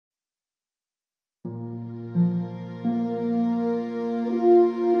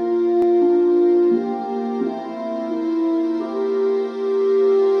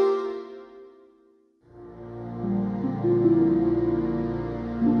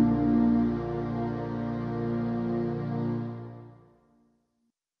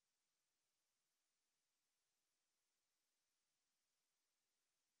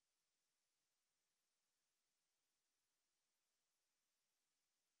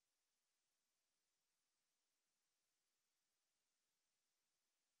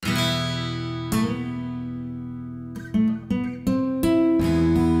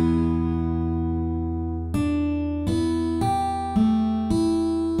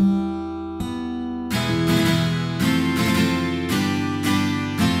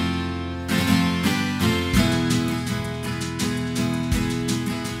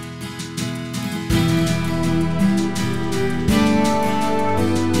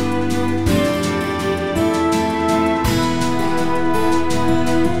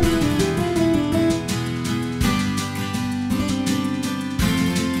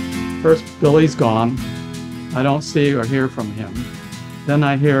Billy's gone. I don't see or hear from him. Then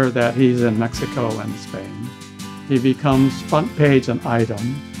I hear that he's in Mexico and Spain. He becomes front page an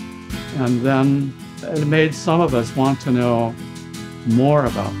item. And then it made some of us want to know more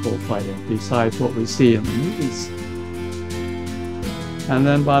about bullfighting besides what we see in the movies. And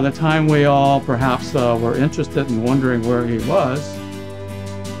then by the time we all perhaps were interested in wondering where he was,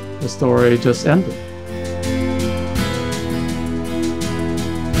 the story just ended.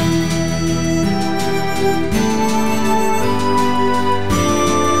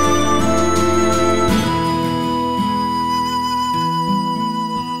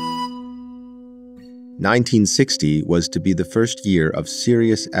 "1960 was to be the first year of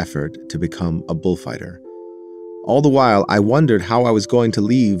serious effort to become a bullfighter. All the while, I wondered how I was going to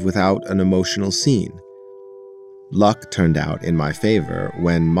leave without an emotional scene. Luck turned out in my favor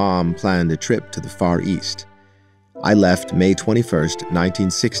when Mom planned a trip to the Far East. I left May 21st,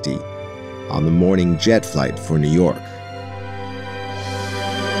 1960, on the morning jet flight for New York.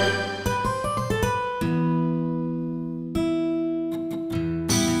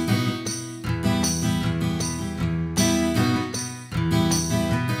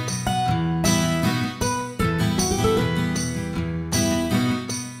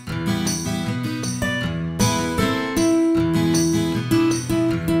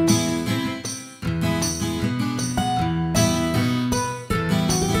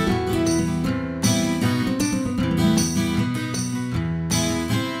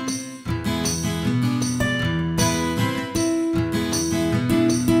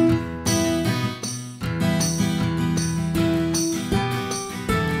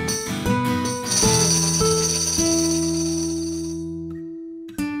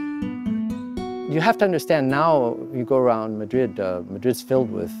 You have to understand now, you go around Madrid, Madrid's filled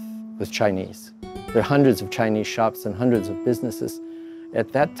with Chinese. There are hundreds of Chinese shops and hundreds of businesses.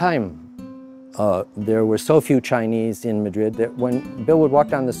 At that time, there were so few Chinese in Madrid that when Bill would walk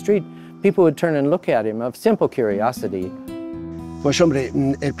down the street, people would turn and look at him of simple curiosity. Pues hombre,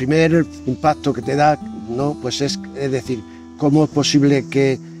 el primer impacto que te da, ¿no? Pues es decir, ¿cómo es posible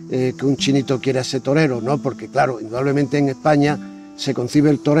que un chinito quiera ser torero, ¿no? Porque claro, indudablemente en España se concibe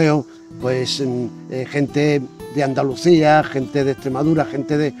el toreo, pues gente de Andalucía, gente de Extremadura,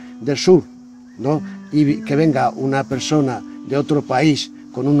 gente del sur, ¿no? Y que venga una persona de otro país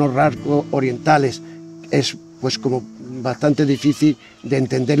con unos rasgos orientales es pues como bastante difícil de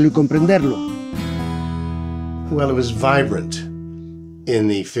entenderlo y comprenderlo. Well, it was vibrant in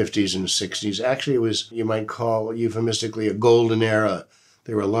the 50s and 60s. Actually, it was, you might call euphemistically, a golden era.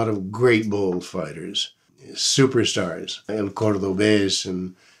 There were a lot of great bullfighters, superstars, El Cordobés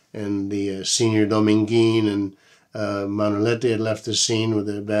and the senior Dominguín, and Manolete had left the scene with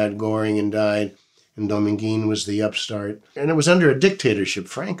a bad goring and died, and Dominguín was the upstart. And it was under a dictatorship.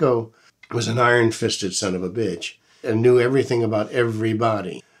 Franco was an iron-fisted son of a bitch and knew everything about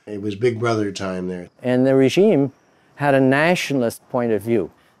everybody. It was Big Brother time there. And the regime had a nationalist point of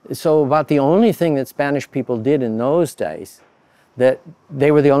view. So about the only thing that Spanish people did in those days, that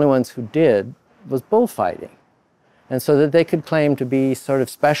they were the only ones who did, was bullfighting. And so that they could claim to be sort of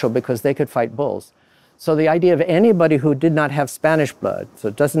special because they could fight bulls. So the idea of anybody who did not have Spanish blood, so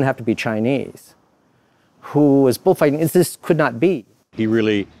it doesn't have to be Chinese, who was bullfighting, this could not be. He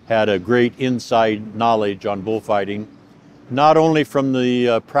really had a great inside knowledge on bullfighting, not only from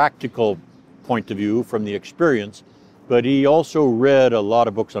the practical point of view, from the experience, but he also read a lot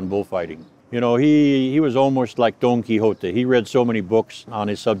of books on bullfighting. You know, he was almost like Don Quixote. He read so many books on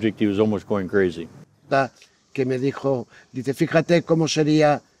his subject, he was almost going crazy. Que me dijo, dice, fíjate cómo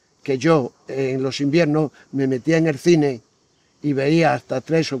sería que yo en los inviernos me metía en el cine y veía hasta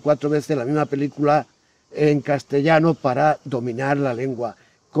 3 o 4 veces la misma película en castellano para dominar la lengua,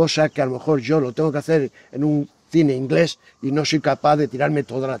 cosa que a lo mejor yo lo tengo que hacer en un cine inglés y no soy capaz de tirarme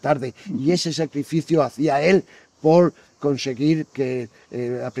toda la tarde. Y ese sacrificio hacía él por conseguir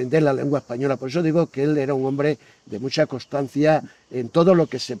aprender la lengua española. Por eso digo que él era un hombre de mucha constancia en todo lo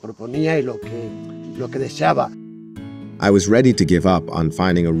que se proponía y lo que deseaba. I was ready to give up on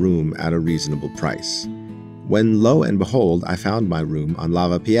finding a room at a reasonable price, when lo and behold, I found my room on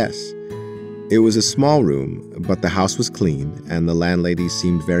Lavapiés. It was a small room, but the house was clean and the landlady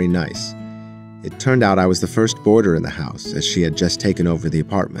seemed very nice. It turned out I was the first boarder in the house, as she had just taken over the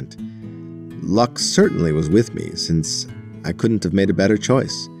apartment. Luck certainly was with me, since I couldn't have made a better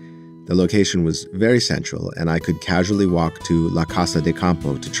choice. The location was very central, and I could casually walk to La Casa de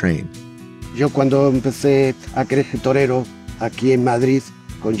Campo to train. Yo cuando empecé a querer ser torero aquí en Madrid,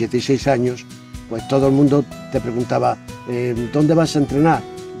 con 16 años, pues todo el mundo te preguntaba, ¿dónde vas a entrenar?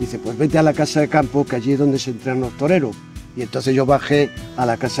 Dice, pues vete a la Casa de Campo, que allí es donde se entrenan los toreros. Y entonces yo bajé a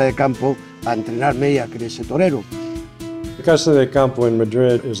la Casa de Campo a entrenarme y a querer ser torero. The Casa de Campo in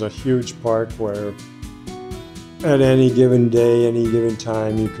Madrid is a huge park where at any given day, any given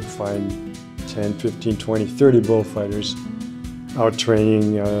time, you could find 10, 15, 20, 30 bullfighters out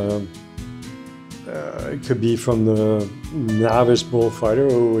training. It could be from the novice bullfighter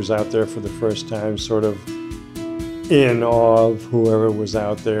who was out there for the first time, sort of in awe of whoever was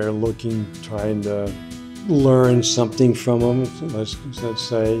out there looking, trying to learn something from them, let's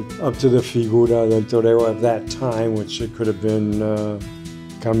say, up to the figura del torero of that time, which it could have been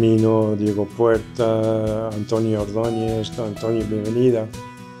Camino, Diego Puerta, Antonio Ordóñez, Antonio Bienvenida.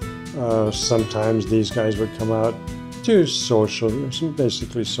 Sometimes these guys would come out to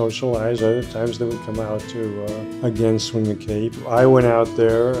basically socialize. Other times they would come out to, again, swing a cape. I went out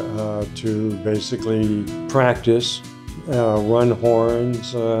there to basically practice, run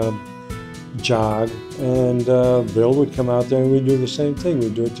horns, jog, and Bill would come out there and we'd do the same thing,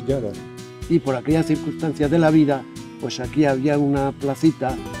 we'd do it together. Y por aquellas circunstancias de la vida, pues aquí había una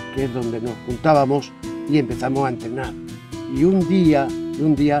placita que es donde nos juntábamos y empezamos a entrenar. Y un día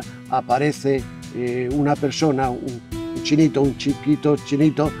aparece una persona, un chinito, un chiquito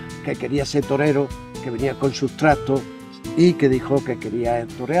chinito que quería ser torero, que venía con sus trastos y que dijo que quería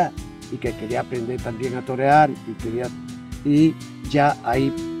torear y que quería aprender también a torear y ya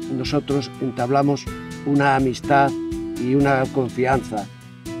ahí nosotros entablamos una amistad y una confianza.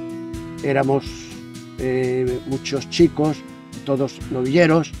 Éramos muchos chicos, todos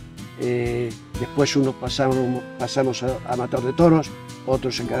novilleros, después unos pasamos a matar de toros,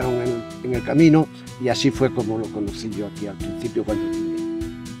 otros se quedaron en el camino y así fue como lo conocí yo aquí al principio cuando llegué.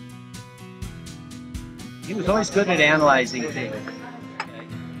 He was always good at analyzing things.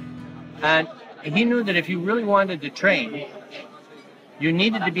 And he knew that if you really wanted to train, you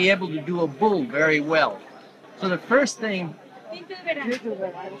needed to be able to do a bull very well. So the first thing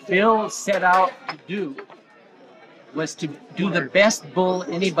Bill set out to do was to do the best bull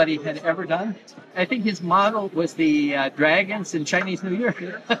anybody had ever done. I think his model was the dragons in Chinese New Year.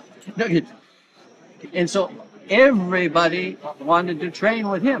 And so everybody wanted to train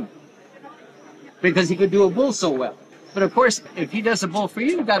with him because he could do a bull so well. But of course, if he does a bull for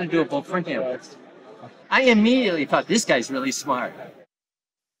you, you've got to do a bull for him. I immediately thought, this guy's really smart.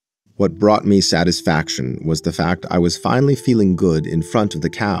 What brought me satisfaction was the fact I was finally feeling good in front of the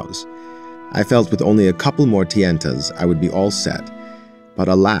cows. I felt with only a couple more tientas, I would be all set. But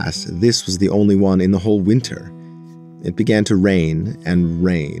alas, this was the only one in the whole winter. It began to rain and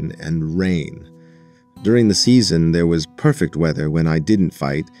rain and rain. During the season, there was perfect weather when I didn't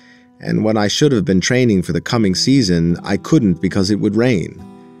fight, and when I should have been training for the coming season, I couldn't because it would rain.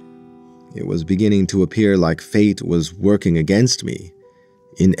 It was beginning to appear like fate was working against me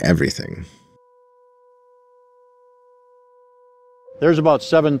in everything. There's about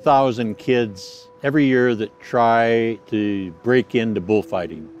 7,000 kids every year that try to break into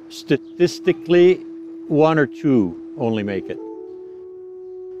bullfighting. Statistically, 1 or 2 only make it.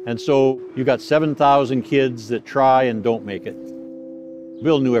 And so you got 7,000 kids that try and don't make it.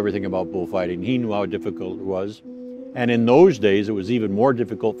 Bill knew everything about bullfighting. He knew how difficult it was. And in those days, it was even more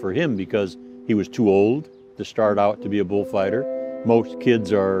difficult for him because he was too old to start out to be a bullfighter. Most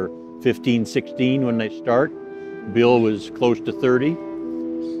kids are 15, 16 when they start. Bill was close to 30.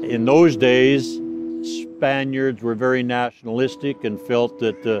 In those days, Spaniards were very nationalistic and felt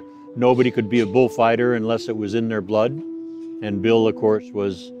that nobody could be a bullfighter unless it was in their blood. And Bill, of course,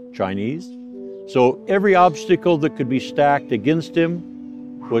 was Chinese. So every obstacle that could be stacked against him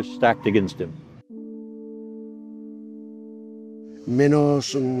was stacked against him.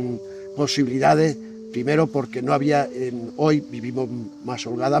 Menos posibilidades, primero porque no había, hoy vivimos más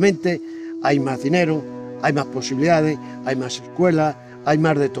holgadamente, hay más dinero, hay más posibilidades, hay más escuelas, hay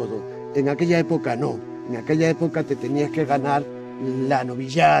más de todo. En aquella época no, en aquella época te tenías que ganar la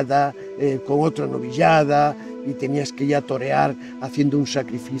novillada, con otra novillada, y tenías que ir a torear haciendo un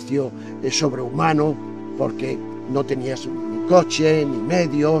sacrificio sobrehumano porque no tenías ni coche, ni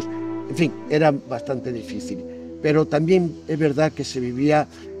medios, en fin, era bastante difícil. Pero también es verdad que se vivía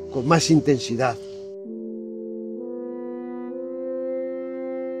con más intensidad.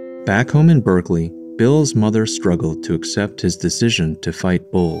 Back home in Berkeley, Bill's mother struggled to accept his decision to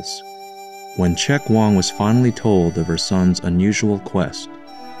fight bulls. When Chek Wong was finally told of her son's unusual quest,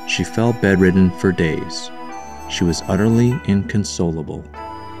 she fell bedridden for days. She was utterly inconsolable.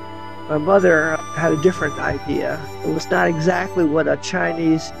 My mother had a different idea. It was not exactly what a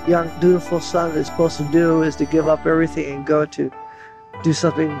Chinese young, dutiful son is supposed to do, is to give up everything and go to do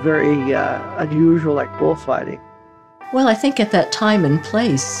something very unusual like bullfighting. Well, I think at that time and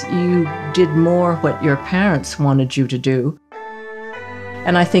place, you did more what your parents wanted you to do.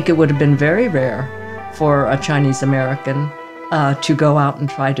 And I think it would have been very rare for a Chinese American to go out and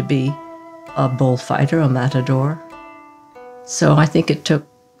try to be a bullfighter, a matador. So I think it took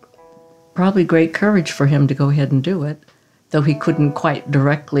probably great courage for him to go ahead and do it, though he couldn't quite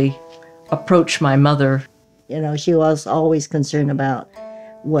directly approach my mother. You know, she was always concerned about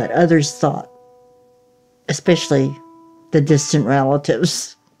what others thought, especially the distant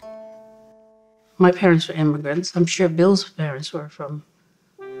relatives. My parents were immigrants. I'm sure Bill's parents were from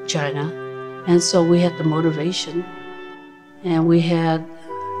China. And so we had the motivation, and we had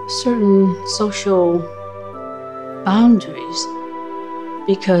certain social boundaries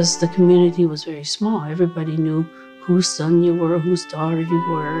because the community was very small. Everybody knew whose son you were, whose daughter you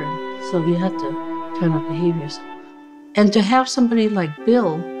were, and so you had to kind of behave yourself. And to have somebody like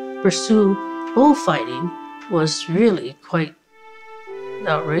Bill pursue bullfighting was really quite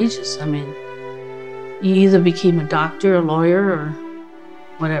outrageous. I mean, you either became a doctor, a lawyer, or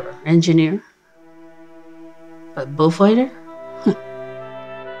whatever, engineer. But bullfighter?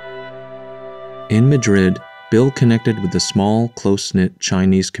 In Madrid, Bill connected with a small, close-knit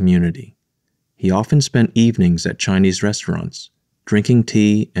Chinese community. He often spent evenings at Chinese restaurants, drinking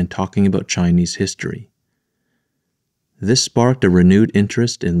tea and talking about Chinese history. This sparked a renewed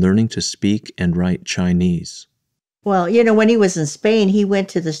interest in learning to speak and write Chinese. Well, you know, when he was in Spain, he went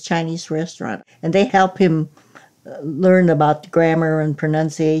to this Chinese restaurant, and they helped him learn about the grammar and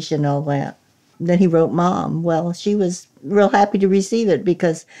pronunciation and all that. Then he wrote Mom. Well, she was real happy to receive it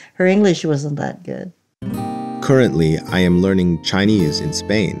because her English wasn't that good. Currently, I am learning Chinese in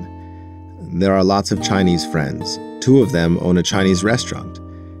Spain. There are lots of Chinese friends. 2 of them own a Chinese restaurant.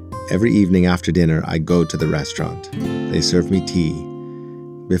 Every evening after dinner, I go to the restaurant. They serve me tea.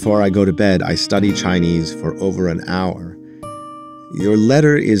 Before I go to bed, I study Chinese for over an hour. Your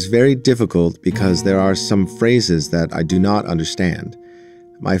letter is very difficult because there are some phrases that I do not understand.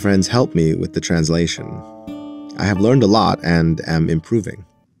 My friends help me with the translation. I have learned a lot and am improving.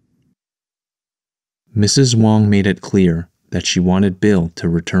 Mrs. Wong made it clear that she wanted Bill to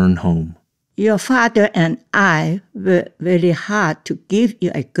return home. Your father and I worked very hard to give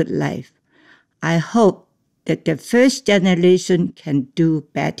you a good life. I hope that the first generation can do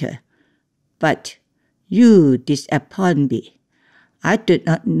better. But you disappoint me. I did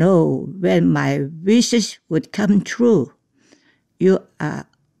not know when my wishes would come true. You are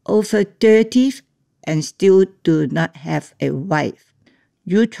over 30 and still do not have a wife.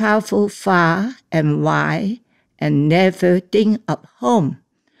 You travel far and wide and never think of home.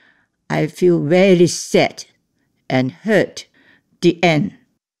 I feel very sad and hurt. The end.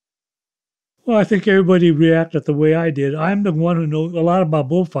 Well, I think everybody reacted the way I did. I'm the one who knows a lot about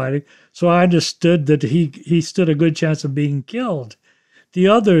bullfighting, so I understood that he stood a good chance of being killed. The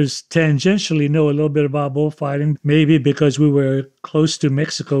others tangentially know a little bit about bullfighting, maybe because we were close to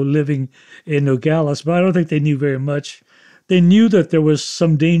Mexico living in Nogales, but I don't think they knew very much. They knew that there was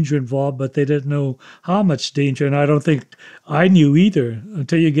some danger involved, but they didn't know how much danger, and I don't think I knew either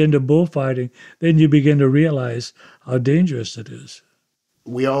until you get into bullfighting. Then you begin to realize how dangerous it is.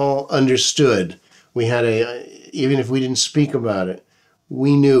 We all understood. We had even if we didn't speak about it,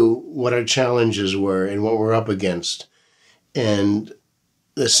 we knew what our challenges were and what we're up against. And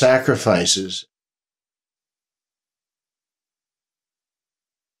the sacrifices.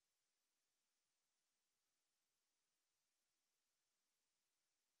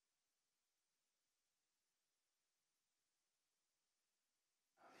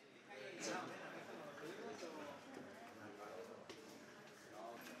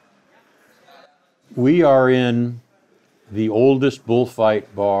 We are in the oldest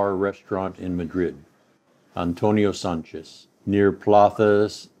bullfight bar restaurant in Madrid, Antonio Sanchez, near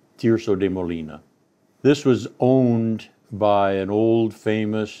Plazas Tirso de Molina. This was owned by an old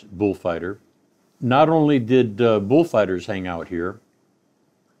famous bullfighter. Not only did bullfighters hang out here,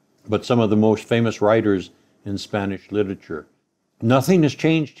 but some of the most famous writers in Spanish literature. Nothing has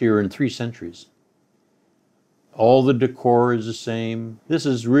changed here in 3 centuries. All the decor is the same. This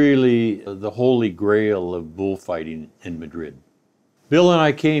is really the holy grail of bullfighting in Madrid. Bill and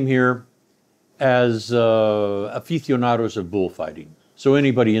I came here as aficionados of bullfighting. So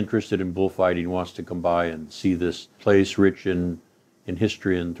anybody interested in bullfighting wants to come by and see this place rich in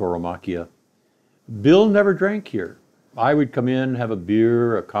history and tauromaquia. Bill never drank here. I would come in, have a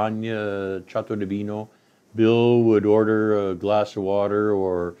beer, a caña, chato de vino. Bill would order a glass of water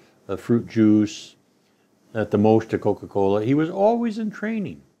or a fruit juice, at the most a Coca-Cola. He was always in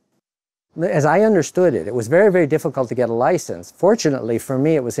training. As I understood it, it was very, very difficult to get a license. Fortunately for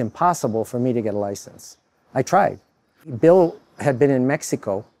me, it was impossible for me to get a license. I tried. Bill had been in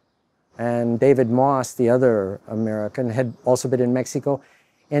Mexico and David Moss, the other American, had also been in Mexico,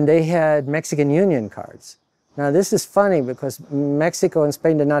 and they had Mexican Union cards. Now, this is funny because Mexico and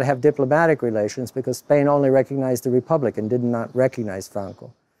Spain did not have diplomatic relations because Spain only recognized the Republic and did not recognize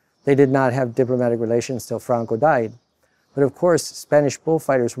Franco. They did not have diplomatic relations till Franco died. But of course, Spanish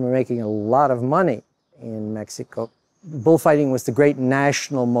bullfighters were making a lot of money in Mexico. Bullfighting was the great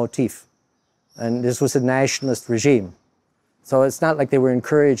national motif, and this was a nationalist regime. So it's not like they were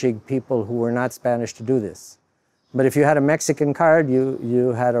encouraging people who were not Spanish to do this. But if you had a Mexican card,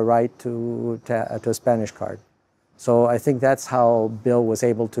 you had a right to a Spanish card. So I think that's how Bill was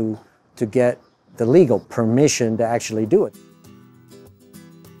able to get the legal permission to actually do it.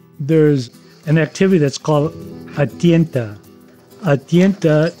 There's an activity that's called a tienta. A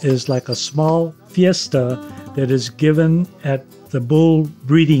tienta is like a small fiesta that is given at the bull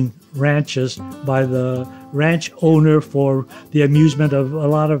breeding ranches by the ranch owner for the amusement of a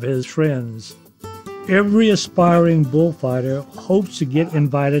lot of his friends. Every aspiring bullfighter hopes to get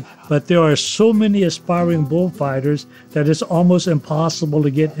invited, but there are so many aspiring bullfighters that it's almost impossible to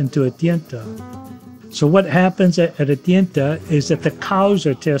get into a tienta. So what happens at a tienta is that the cows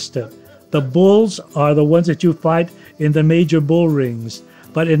are tested. The bulls are the ones that you fight in the major bull rings.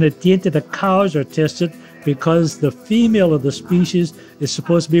 But in a tienta, the cows are tested because the female of the species is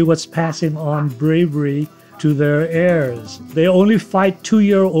supposed to be what's passing on bravery to their heirs. They only fight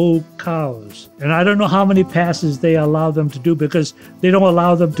 2-year-old cows. And I don't know how many passes they allow them to do because they don't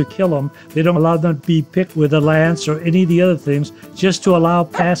allow them to kill them. They don't allow them to be picked with a lance or any of the other things, just to allow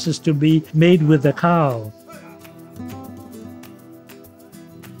passes to be made with the cow.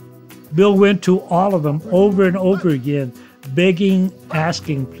 Bill went to all of them over and over again, begging,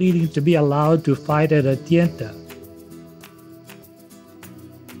 asking, pleading to be allowed to fight at a tienta.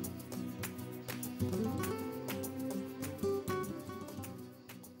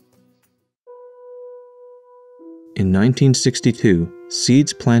 In 1962,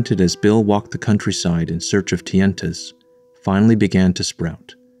 seeds planted as Bill walked the countryside in search of tientas finally began to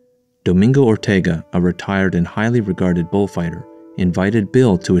sprout. Domingo Ortega, a retired and highly regarded bullfighter, invited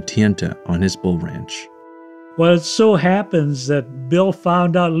Bill to a tienta on his bull ranch. Well, it so happens that Bill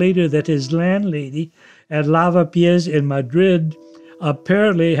found out later that his landlady at Lavapiés in Madrid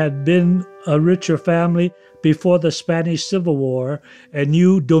apparently had been a richer family before the Spanish Civil War and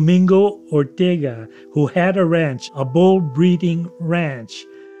knew Domingo Ortega, who had a ranch, a bull breeding ranch.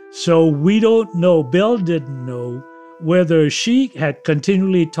 So we don't know, Bill didn't know, whether she had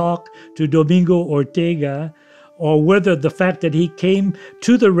continually talked to Domingo Ortega or whether the fact that he came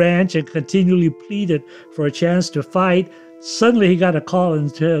to the ranch and continually pleaded for a chance to fight, suddenly he got a call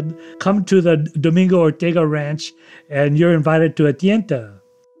and said, come to the Domingo Ortega ranch and you're invited to a tienta.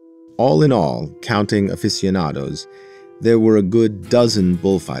 All in all, counting aficionados, there were a good dozen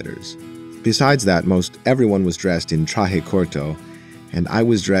bullfighters. Besides that, most everyone was dressed in traje corto, and I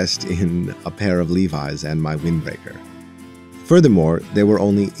was dressed in a pair of Levi's and my windbreaker. Furthermore, there were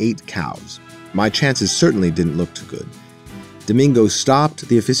only 8 cows. My chances certainly didn't look too good. Domingo stopped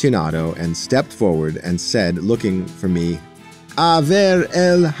the aficionado and stepped forward and said, looking for me, "A ver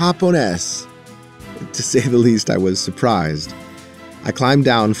el japonés." To say the least, I was surprised. I climbed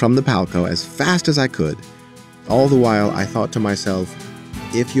down from the palco as fast as I could. All the while, I thought to myself,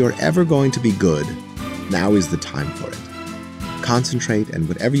 if you're ever going to be good, now is the time for it. Concentrate, and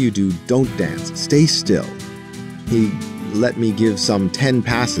whatever you do, don't dance. Stay still. He let me give some 10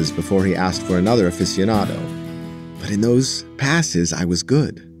 passes before he asked for another aficionado. But in those passes, I was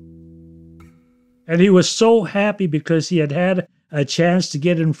good. And he was so happy because he had had a chance to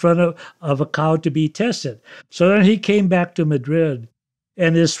get in front of a cow to be tested. So then he came back to Madrid,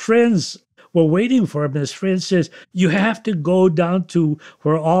 and his friends were waiting for him. His friend says, you have to go down to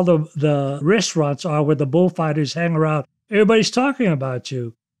where all the restaurants are, where the bullfighters hang around. Everybody's talking about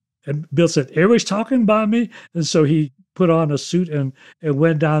you. And Bill said, everybody's talking about me? And so he put on a suit and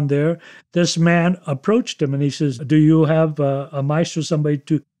went down there. This man approached him and he says, do you have a maestro, somebody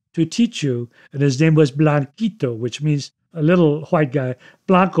to teach you? And his name was Blanquito, which means a little white guy.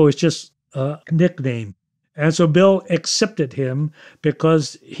 Blanco is just a nickname. And so Bill accepted him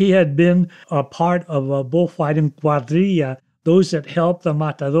because he had been a part of a bullfighting cuadrilla, those that helped the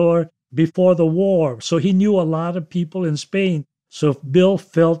matador before the war. So he knew a lot of people in Spain. So Bill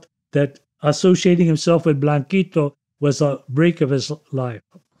felt that associating himself with Blanquito was a break of his life.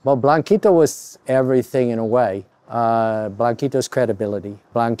 Well, Blanquito was everything in a way. Blanquito's credibility.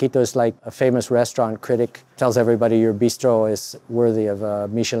 Blanquito is like a famous restaurant critic, tells everybody your bistro is worthy of a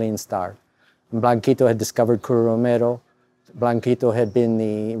Michelin star. Blanquito had discovered Curo Romero. Blanquito had been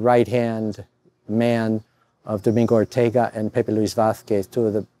the right-hand man of Domingo Ortega and Pepe Luis Vázquez, two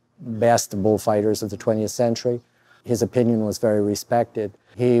of the best bullfighters of the 20th century. His opinion was very respected.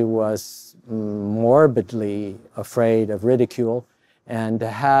 He was morbidly afraid of ridicule, and to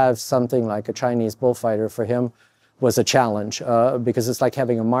have something like a Chinese bullfighter for him was a challenge because it's like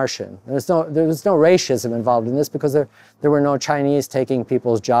having a Martian. There was no racism involved in this because there were no Chinese taking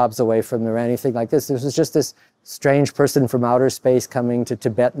people's jobs away from them or anything like this. This was just this strange person from outer space coming to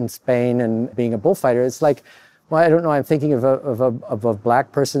Tibet and Spain and being a bullfighter. It's like, well, I don't know, I'm thinking of a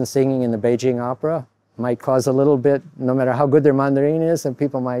black person singing in the Beijing Opera. Might cause a little bit, no matter how good their Mandarin is, and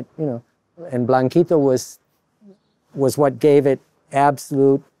people might, you know, and Blanquito was what gave it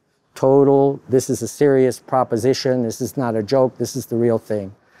absolute, total, this is a serious proposition, this is not a joke, this is the real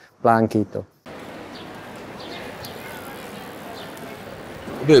thing. Blanquito.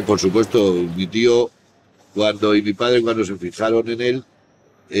 Hombre, por supuesto, mi tío y mi padre cuando se fijaron en él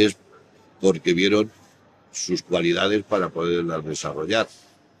es porque vieron sus cualidades para poderlas desarrollar.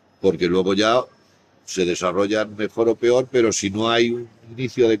 Porque luego ya se desarrollan mejor o peor, pero si no hay un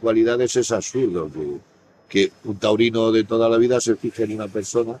inicio de cualidades es absurdo que un taurino de toda la vida se fije en una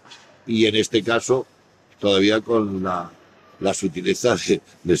persona y en este caso todavía con la sutileza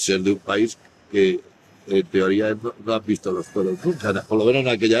de ser de un país que en teoría no han visto los toros nunca, por lo menos en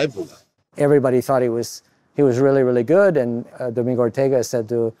aquella época. Everybody thought he was really, really good, and Domingo Ortega said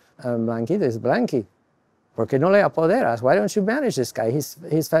to Blanquito, Blanqui, ¿por qué no le apoderas? Why don't you manage this guy?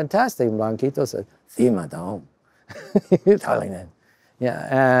 He's fantastic. And Blanquito said, sí, madame.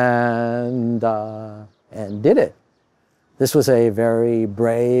 Yeah, and did it. This was a very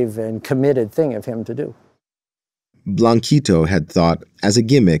brave and committed thing of him to do. Blanquito had thought, as a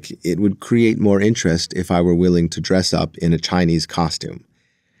gimmick, it would create more interest if I were willing to dress up in a Chinese costume.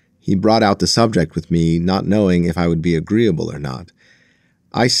 He brought out the subject with me, not knowing if I would be agreeable or not.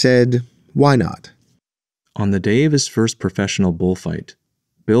 I said, why not? On the day of his first professional bullfight,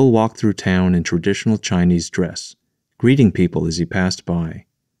 Bill walked through town in traditional Chinese dress, greeting people as he passed by.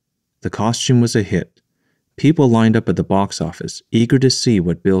 The costume was a hit. People lined up at the box office, eager to see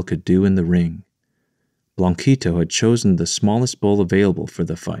what Bill could do in the ring. Blanquito had chosen the smallest bull available for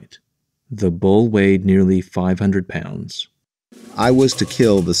the fight. The bull weighed nearly 500 pounds. I was to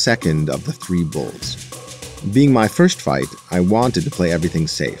kill the second of the 3 bulls. Being my first fight, I wanted to play everything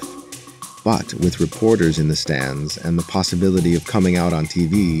safe. But with reporters in the stands and the possibility of coming out on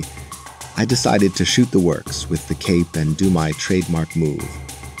TV, I decided to shoot the works with the cape and do my trademark move.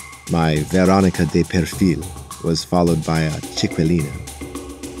 My Veronica de Perfil was followed by a Chiquilina.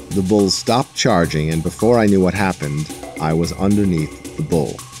 The bulls stopped charging, and before I knew what happened, I was underneath the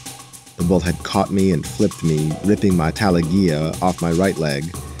bull. The bull had caught me and flipped me, ripping my talaguia off my right leg.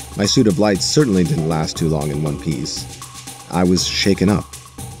 My suit of lights certainly didn't last too long in one piece. I was shaken up.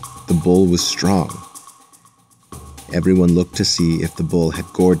 The bull was strong. Everyone looked to see if the bull had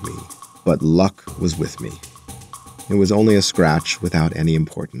gored me, but luck was with me. It was only a scratch without any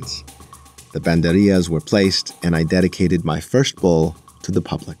importance. The banderillas were placed, and I dedicated my first bull to the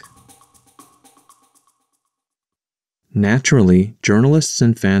public. Naturally, journalists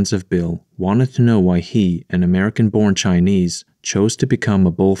and fans of Bill wanted to know why he, an American-born Chinese, chose to become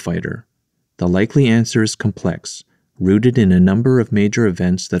a bullfighter. The likely answer is complex, rooted in a number of major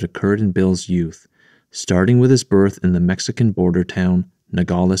events that occurred in Bill's youth, starting with his birth in the Mexican border town,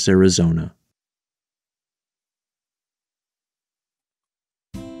 Nogales, Arizona.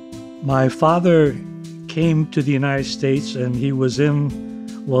 My father came to the United States, and he was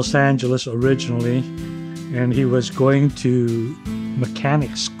in Los Angeles originally, and he was going to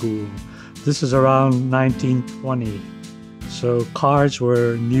mechanic school. This is around 1920. So cars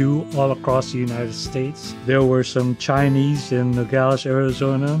were new all across the United States. There were some Chinese in Nogales,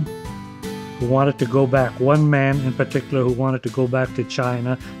 Arizona, who wanted to go back. One man in particular who wanted to go back to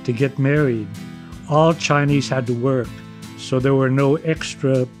China to get married. All Chinese had to work, so there were no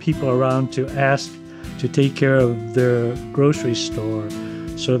extra people around to ask to take care of their grocery store.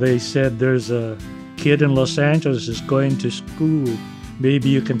 So they said, there's a kid in Los Angeles is going to school. Maybe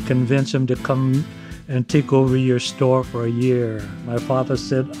you can convince him to come and take over your store for a year. My father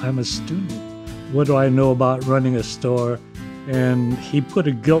said, I'm a student. What do I know about running a store? And he put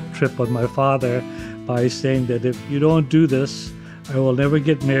a guilt trip on my father by saying that if you don't do this, I will never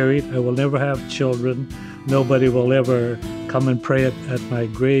get married, I will never have children, nobody will ever come and pray at my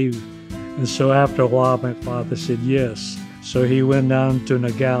grave. And so after a while, my father said yes. So he went down to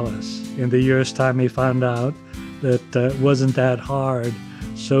Nogales. In the year's time, he found out that it wasn't that hard.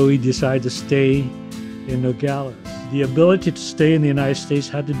 So he decided to stay in Nogales. The ability to stay in the United States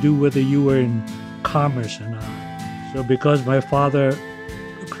had to do whether you were in commerce or not. So because my father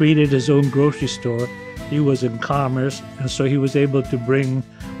created his own grocery store, he was in commerce, and so he was able to bring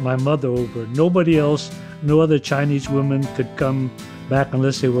my mother over. Nobody else, no other Chinese women could come back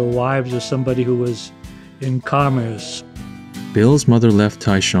unless they were wives of somebody who was in commerce. Bill's mother left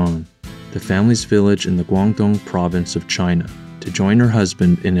Taishan, the family's village in the Guangdong province of China, to join her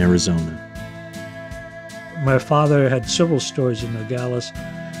husband in Arizona. My father had several stores in Nogales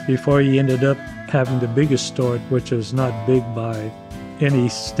before he ended up having the biggest store, which was not big by any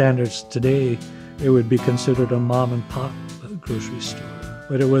standards today. It would be considered a mom and pop grocery store.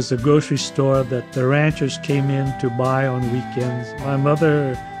 But it was a grocery store that the ranchers came in to buy on weekends. My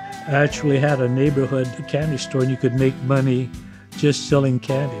mother actually had a neighborhood candy store, and you could make money just selling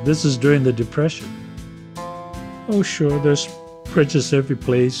candy. This is during the Depression. Oh, sure, there's prejudice every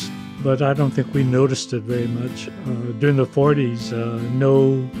place, but I don't think we noticed it very much. During the 40s,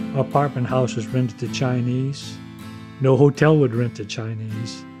 no apartment house was rented to Chinese. No hotel would rent to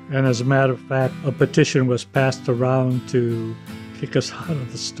Chinese. And as a matter of fact, a petition was passed around to kick us out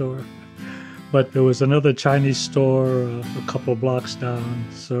of the store. But there was another Chinese store a couple of blocks down,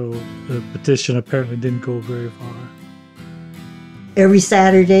 so the petition apparently didn't go very far. Every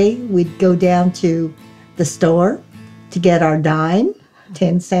Saturday, we'd go down to the store to get our dime,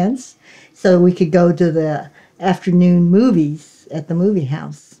 10 cents, so we could go to the afternoon movies at the movie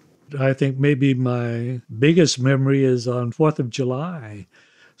house. I think maybe my biggest memory is on 4th of July.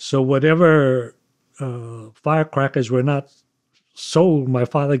 So whatever firecrackers were not sold, my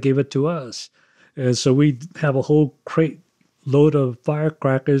father gave it to us. And so we'd have a whole crate load of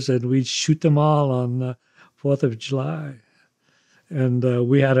firecrackers, and we'd shoot them all on 4th of July. And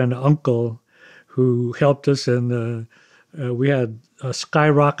we had an uncle who helped us, and we had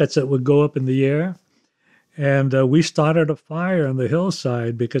skyrockets that would go up in the air. And we started a fire on the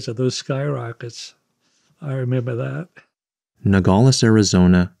hillside because of those skyrockets. I remember that. Nogales,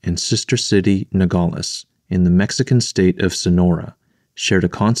 Arizona, and sister city Nogales, in the Mexican state of Sonora, shared a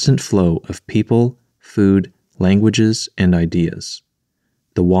constant flow of people, food, languages, and ideas.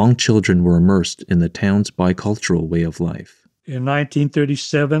 The Wong children were immersed in the town's bicultural way of life. In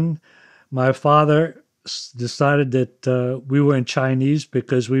 1937, my father decided that we weren't Chinese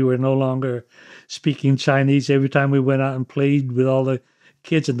because we were no longer speaking Chinese. Every time we went out and played with all the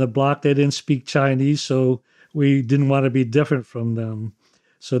kids in the block, they didn't speak Chinese, so we didn't want to be different from them.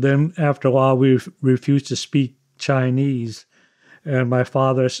 So then after a while, we refused to speak Chinese. And my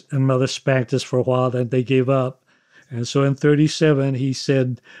father and mother spanked us for a while, then they gave up. And so in 1937, he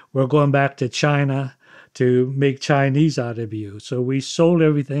said, we're going back to China to make Chinese out of you. So we sold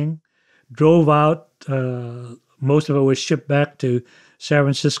everything, drove out. Most of it was shipped back to San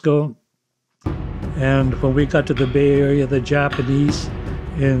Francisco. And when we got to the Bay Area, the Japanese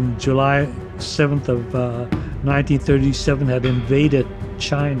in July 7th of 1937 had invaded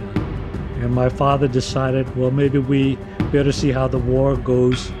China. And my father decided, well, maybe we better see how the war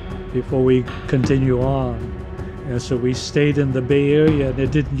goes before we continue on. And so we stayed in the Bay Area, and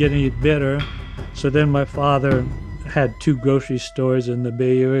it didn't get any better. So then my father had 2 grocery stores in the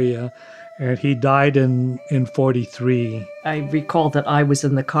Bay Area, and he died in 1943. I recall that I was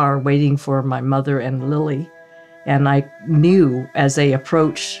in the car waiting for my mother and Lily, and I knew as they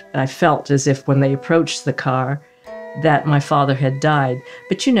approached, I felt as if when they approached the car, that my father had died.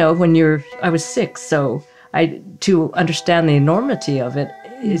 But you know, I was 6, so to understand the enormity of it,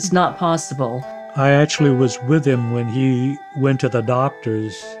 it's not possible. I actually was with him when he went to the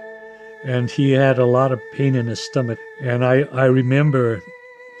doctors, and he had a lot of pain in his stomach. And I remember,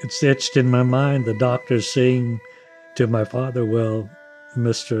 it's etched in my mind, the doctor saying to my father, well,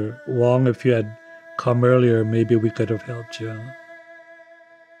 Mr. Wong, if you had come earlier, maybe we could have helped you.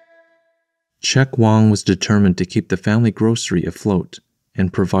 Chek Wong was determined to keep the family grocery afloat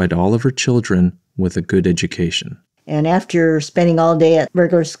and provide all of her children with a good education. And after spending all day at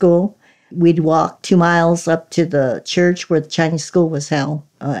regular school, we'd walk 2 miles up to the church where the Chinese school was held,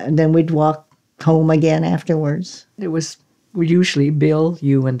 and then we'd walk home again afterwards. It was usually Bill,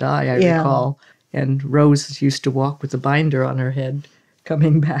 you, and I recall. And Rose used to walk with a binder on her head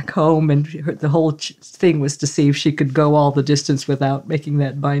coming back home, and the whole thing was to see if she could go all the distance without making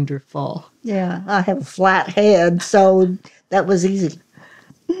that binder fall. Yeah, I have a flat head, so that was easy.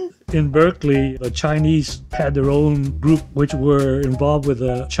 In Berkeley, the Chinese had their own group which were involved with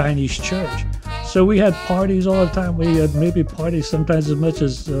a Chinese church. So we had parties all the time. We had maybe parties sometimes as much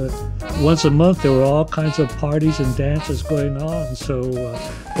as once a month. There were all kinds of parties and dances going on. So,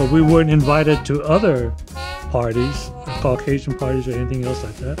 but we weren't invited to other parties, Caucasian parties or anything else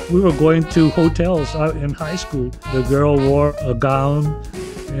like that. We were going to hotels in high school. The girl wore a gown,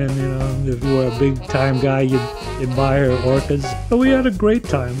 and you know, if you were a big-time guy, you'd buy her orchids. But we had a great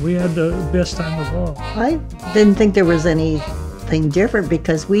time. We had the best time of all. I didn't think there was any anything different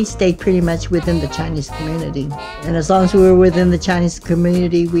because we stayed pretty much within the Chinese community. And as long as we were within the Chinese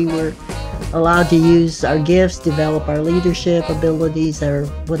community, we were allowed to use our gifts, develop our leadership abilities or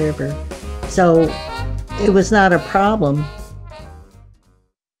whatever. So it was not a problem.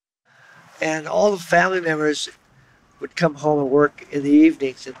 And all the family members would come home and work in the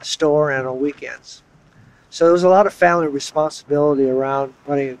evenings in the store and on weekends. So there was a lot of family responsibility around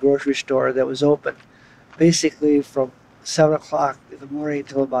running a grocery store that was open basically from 7 o'clock in the morning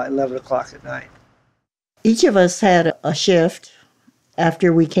until about 11 o'clock at night. Each of us had a shift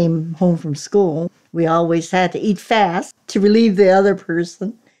after we came home from school. We always had to eat fast to relieve the other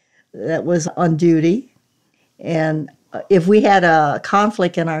person that was on duty. And if we had a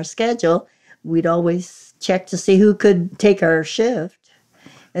conflict in our schedule, we'd always check to see who could take our shift.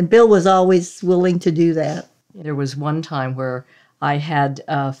 And Bill was always willing to do that. There was one time where I had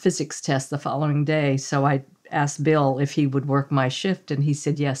a physics test the following day, so I asked Bill if he would work my shift, and he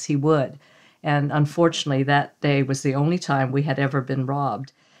said yes, he would. And unfortunately, that day was the only time we had ever been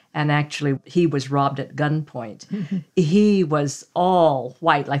robbed. And actually, he was robbed at gunpoint. He was all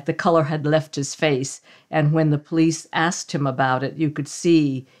white, like the color had left his face. And when the police asked him about it, you could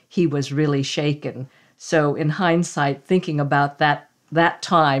see he was really shaken. So in hindsight, thinking about that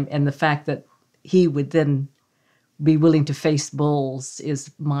time and the fact that he would then be willing to face bulls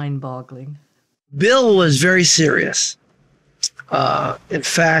is mind-boggling. Bill was very serious. In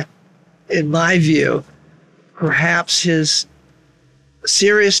fact, in my view, perhaps his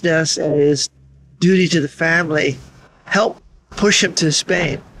seriousness and his duty to the family helped push him to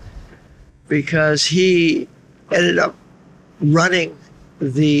Spain, because he ended up running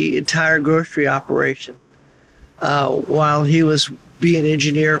the entire grocery operation while he was being an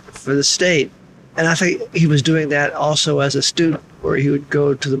engineer for the state. And I think he was doing that also as a student, where he would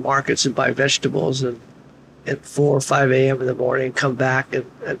go to the markets and buy vegetables and at 4 or 5 a.m. in the morning, come back and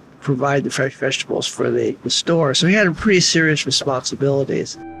provide the fresh vegetables for the store. So he had pretty serious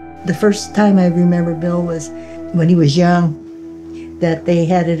responsibilities. The first time I remember Bill was when he was young, that they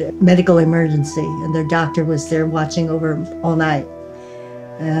had a medical emergency and their doctor was there watching over him all night.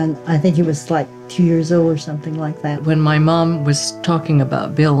 And I think he was like 2 years old or something like that. When my mom was talking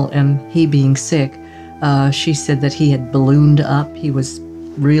about Bill and he being sick, she said that he had ballooned up. He was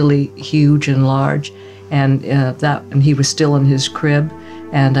really huge and large, and he was still in his crib.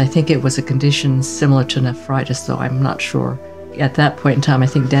 And I think it was a condition similar to nephritis, though I'm not sure. At that point in time, I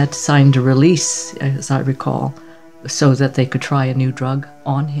think Dad signed a release, as I recall, so that they could try a new drug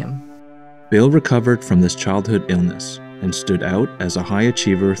on him. Bill recovered from this childhood illness and stood out as a high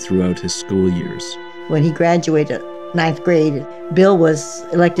achiever throughout his school years. When he graduated 9th grade, Bill was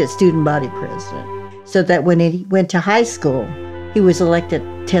elected student body president. So that when he went to high school, he was elected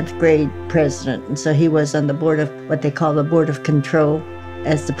 10th grade president. And so he was on the board of what they call the Board of Control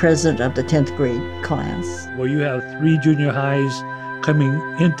as the president of the 10th grade class. Well, you have 3 junior highs coming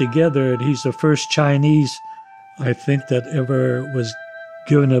in together, and he's the first Chinese, I think, that ever was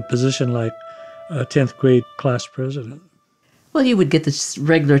given a position like a 10th grade class president. Well, you would get this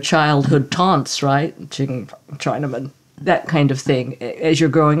regular childhood taunts, right? Chinaman, that kind of thing. As you're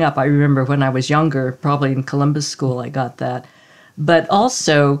growing up, I remember when I was younger, probably in Columbus School, I got that. But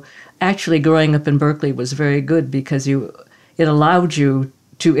also, actually growing up in Berkeley was very good because it allowed you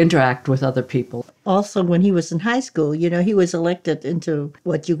to interact with other people. Also, when he was in high school, he was elected into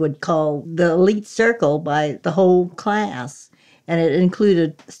what you would call the elite circle by the whole class, and it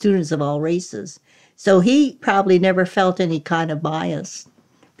included students of all races. So he probably never felt any kind of bias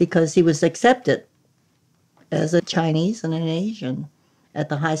because he was accepted as a Chinese and an Asian at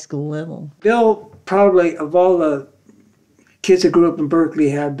the high school level. Bill, probably of all the kids that grew up in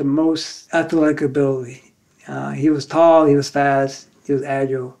Berkeley, had the most athletic ability. He was tall, he was fast, he was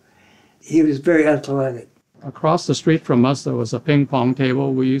agile. He was very athletic. Across the street from us, there was a ping pong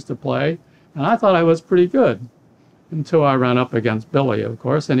table we used to play, and I thought I was pretty good until I ran up against Billy, of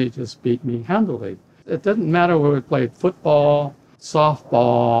course, and he just beat me handily. It didn't matter whether we played football,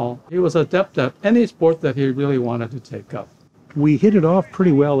 softball. He was adept at any sport that he really wanted to take up. We hit it off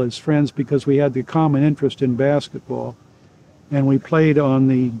pretty well as friends because we had the common interest in basketball, and we played on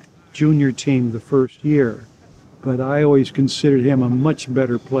the junior team the first year. But I always considered him a much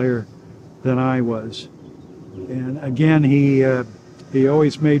better player than I was. And again, he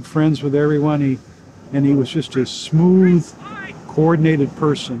always made friends with everyone, and he was just a smooth, coordinated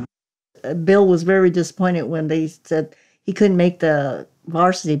person. Bill was very disappointed when they said he couldn't make the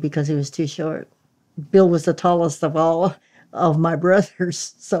varsity because he was too short. Bill was the tallest of all of my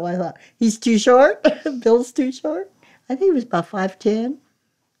brothers, so I thought, he's too short? Bill's too short? I think he was about 5'10".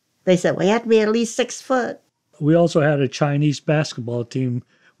 They said, well, you have to be at least 6 foot. We also had a Chinese basketball team,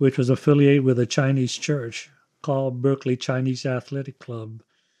 which was affiliated with a Chinese church called Berkeley Chinese Athletic Club.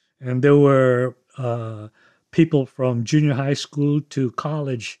 And there were people from junior high school to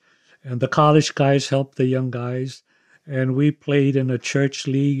college. And the college guys helped the young guys. And we played in a church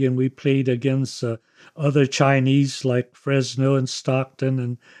league, and we played against other Chinese like Fresno and Stockton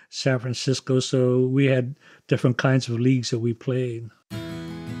and San Francisco. So we had different kinds of leagues that we played.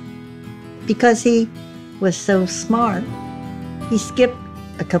 Because he was so smart, he skipped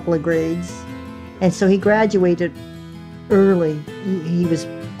a couple of grades, and so he graduated early. He was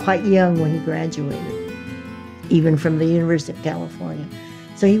quite young when he graduated, even from the University of California.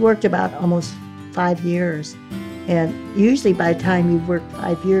 So he worked about almost 5 years. And usually by the time you've worked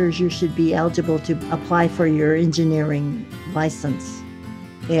 5 years, you should be eligible to apply for your engineering license.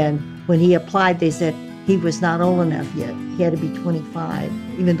 And when he applied, they said he was not old enough yet. He had to be 25,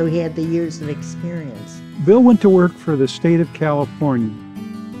 even though he had the years of experience. Bill went to work for the state of California,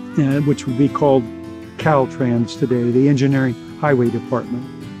 which would be called Caltrans today, the Engineering Highway Department.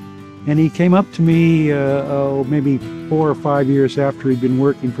 And he came up to me maybe 4 or 5 years after he'd been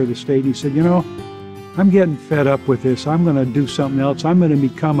working for the state. He said, you know, I'm getting fed up with this. I'm going to do something else. I'm going to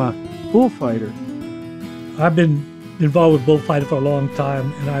become a bullfighter. I've been involved with bullfighting for a long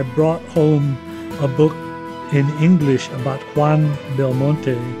time, and I brought home a book in English about Juan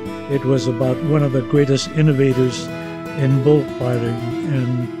Belmonte. It was about one of the greatest innovators in bullfighting,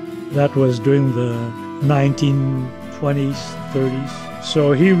 and that was during the 1920s, 30s.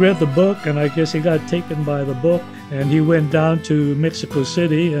 So he read the book, and I guess he got taken by the book, and he went down to Mexico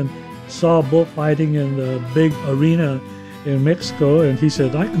City and saw bullfighting in the big arena in Mexico, and he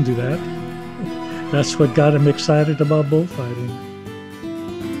said, I can do that. That's what got him excited about bullfighting.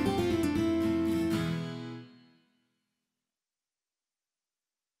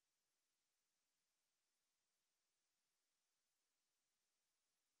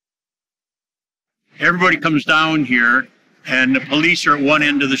 Everybody comes down here, and the police are at one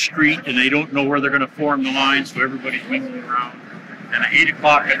end of the street, and they don't know where they're going to form the line, so everybody's mixing around. And at 8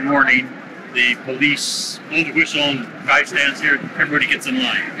 o'clock in the morning, the police blow the whistle, and the guy stands here, everybody gets in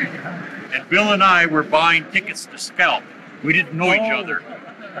line. And Bill and I were buying tickets to scalp. We didn't know each other.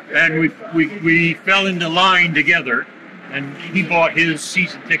 And we fell into line together, and he bought his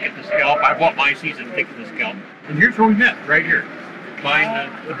season ticket to scalp. I bought my season ticket to scalp. And here's where we met, right here, buying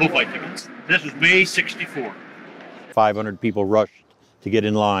the bullfight tickets. This was May '64. 500 people rushed to get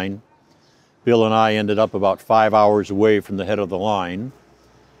in line. Bill and I ended up about 5 hours away from the head of the line.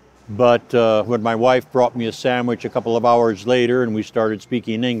 But when my wife brought me a sandwich a couple of hours later and we started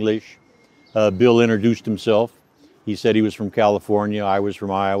speaking English, Bill introduced himself. He said he was from California, I was from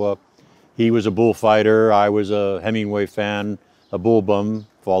Iowa. He was a bullfighter, I was a Hemingway fan, a bull bum,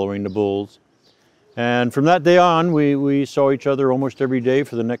 following the bulls. And from that day on, we saw each other almost every day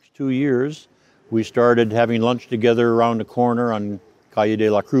for the next 2 years. We started having lunch together around the corner on Calle de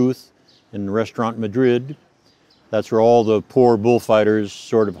la Cruz in the restaurant Madrid. That's where all the poor bullfighters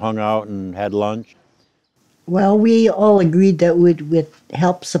sort of hung out and had lunch. Well, we all agreed that we'd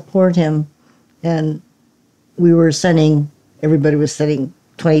help support him, and everybody was sending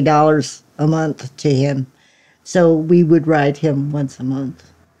 $20 a month to him. So we would ride him once a month.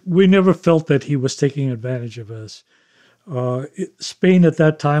 We never felt that he was taking advantage of us. Spain at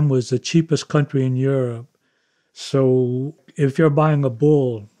that time was the cheapest country in Europe. So if you're buying a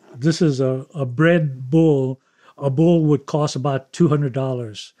bull, this is a bred bull. A bull would cost about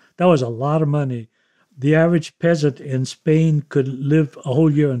 $200. That was a lot of money. The average peasant in Spain could live a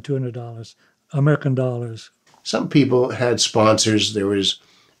whole year on $200, American dollars. Some people had sponsors. There was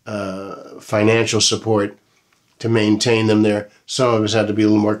financial support to maintain them there. Some of us had to be a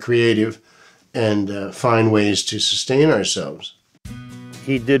little more creative and find ways to sustain ourselves.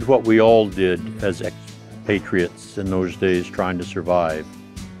 He did what we all did as expatriates in those days, trying to survive.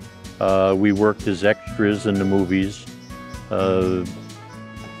 We worked as extras in the movies.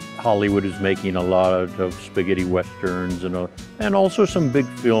 Hollywood is making a lot of spaghetti westerns and also some big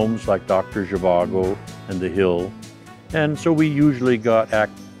films like Dr. Zhivago and The Hill. And so we usually got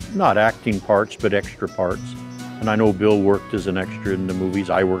not acting parts, but extra parts. And I know Bill worked as an extra in the movies.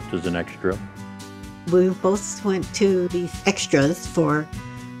 I worked as an extra. We both went to these extras for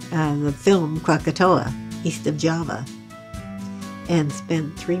the film Krakatoa, East of Java, and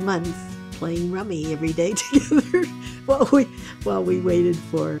spent 3 months playing rummy every day together while we waited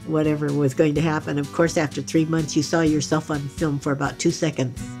for whatever was going to happen. Of course, after 3 months, you saw yourself on film for about 2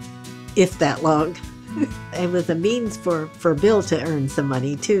 seconds, if that long. It was a means for Bill to earn some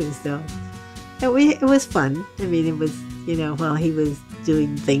money, too, so it was fun. I mean, it was, while he was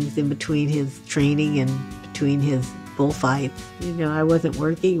doing things in between his training and between his bullfights. You know, I wasn't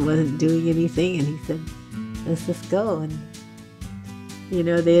working, wasn't doing anything, and he said, let's just go. And, you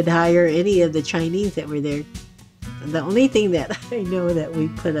know, they'd hire any of the Chinese that were there. And the only thing that I know that we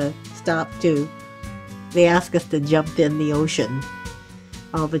put a stop to, they asked us to jump in the ocean,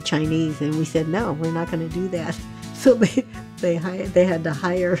 all the Chinese, and we said, no, we're not going to do that. So they had to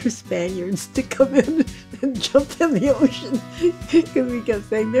hire Spaniards to come in and jump in the ocean because we kept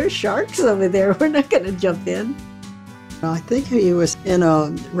saying, there's sharks over there. We're not going to jump in. I think he was in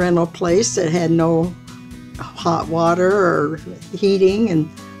a rental place that had no hot water or heating, and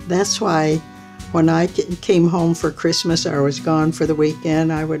that's why when I came home for Christmas or was gone for the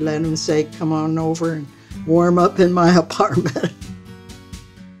weekend, I would let him say, come on over and warm up in my apartment.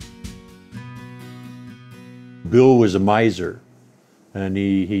 Bill was a miser, and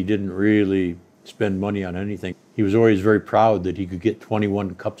he didn't really spend money on anything. He was always very proud that he could get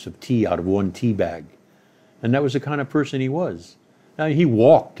 21 cups of tea out of one tea bag. And that was the kind of person he was. Now, he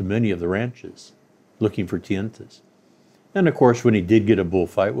walked to many of the ranches looking for tientas. And of course, when he did get a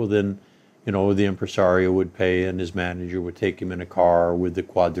bullfight, well then, you know, the impresario would pay and his manager would take him in a car with the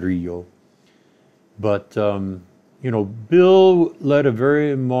cuadrillo. But, you know, Bill led a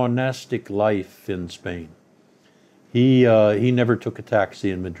very monastic life in Spain. He never took a taxi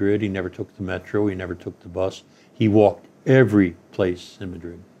in Madrid. He never took the metro. He never took the bus. He walked every place in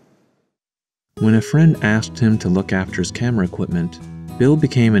Madrid. When a friend asked him to look after his camera equipment, Bill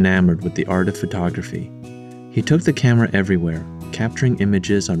became enamored with the art of photography. He took the camera everywhere, capturing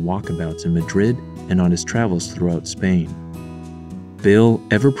images on walkabouts in Madrid and on his travels throughout Spain. Bill,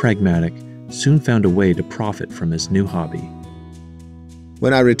 ever pragmatic, soon found a way to profit from his new hobby.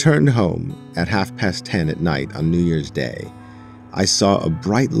 When I returned home at 10:30 at night on New Year's Day, I saw a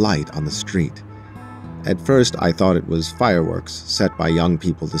bright light on the street. At first, I thought it was fireworks set by young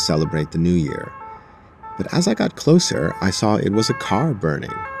people to celebrate the New Year. But as I got closer, I saw it was a car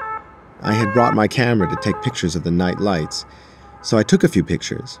burning. I had brought my camera to take pictures of the night lights, so I took a few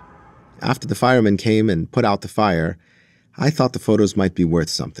pictures. After the firemen came and put out the fire, I thought the photos might be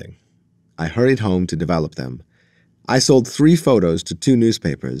worth something. I hurried home to develop them. I sold 3 photos to 2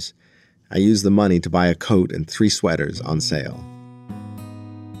 newspapers. I used the money to buy a coat and 3 sweaters on sale.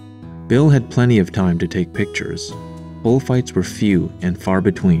 Bill had plenty of time to take pictures. Bullfights were few and far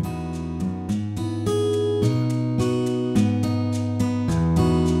between.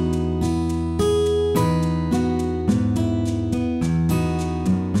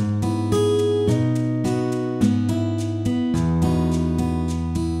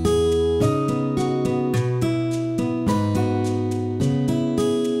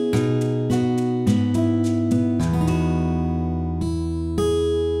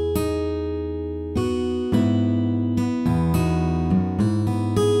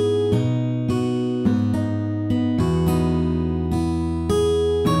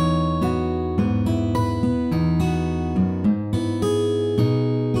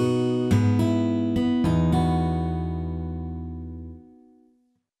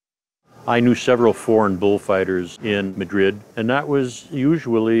 I knew several foreign bullfighters in Madrid, and that was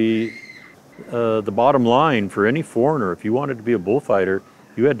usually the bottom line for any foreigner. If you wanted to be a bullfighter,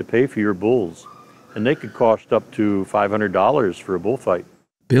 you had to pay for your bulls, and they could cost up to $500 for a bullfight.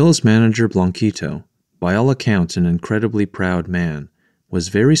 Bill's manager, Blanquito, by all accounts an incredibly proud man, was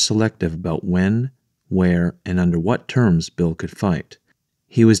very selective about when, where, and under what terms Bill could fight.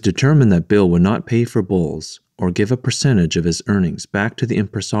 He was determined that Bill would not pay for bulls or give a percentage of his earnings back to the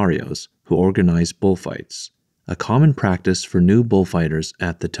impresarios who organized bullfights, a common practice for new bullfighters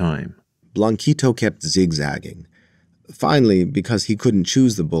at the time. Blanquito kept zigzagging. Finally, because he couldn't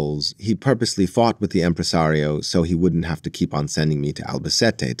choose the bulls, he purposely fought with the impresario so he wouldn't have to keep on sending me to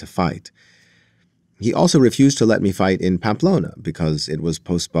Albacete to fight. He also refused to let me fight in Pamplona because it was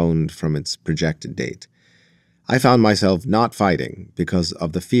postponed from its projected date. I found myself not fighting because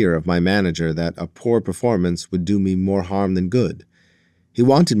of the fear of my manager that a poor performance would do me more harm than good. He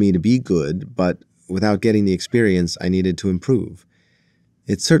wanted me to be good, but without getting the experience I needed to improve.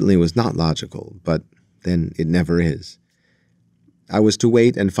 It certainly was not logical, but then it never is. I was to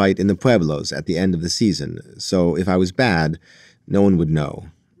wait and fight in the pueblos at the end of the season, so if I was bad, no one would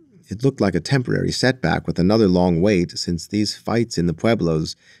know. It looked like a temporary setback with another long wait since these fights in the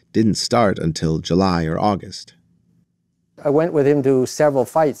pueblos didn't start until July or August. I went with him to several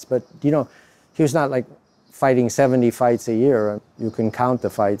fights, but, you know, he was not like fighting 70 fights a year. You can count the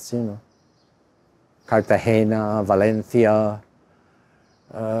fights, you know. Cartagena, Valencia,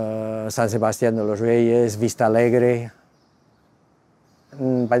 San Sebastián de los Reyes, Vista Alegre.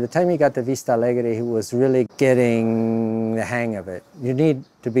 And by the time he got to Vista Alegre, he was really getting the hang of it. You need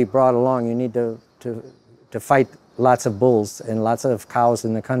to be brought along. You need to to fight lots of bulls and lots of cows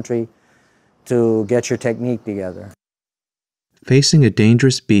in the country to get your technique together. Facing a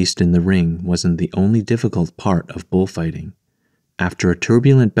dangerous beast in the ring wasn't the only difficult part of bullfighting. After a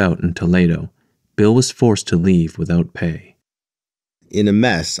turbulent bout in Toledo, Bill was forced to leave without pay. In a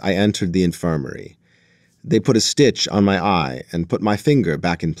mess, I entered the infirmary. They put a stitch on my eye and put my finger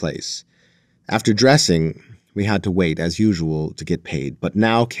back in place. After dressing, we had to wait, as usual, to get paid, but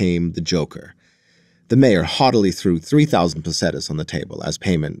now came the joker. The mayor haughtily threw 3,000 pesetas on the table as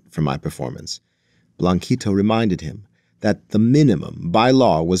payment for my performance. Blanquito reminded him that the minimum by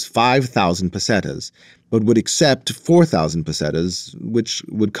law was 5,000 pesetas, but would accept 4,000 pesetas, which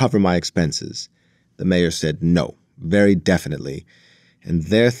would cover my expenses. The mayor said no, very definitely, and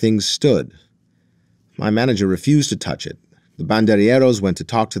there things stood. My manager refused to touch it. The banderilleros went to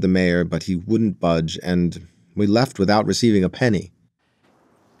talk to the mayor, but he wouldn't budge, and we left without receiving a penny.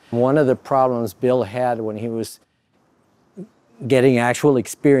 One of the problems Bill had when he was getting actual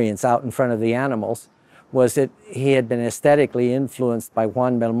experience out in front of the animals was that he had been aesthetically influenced by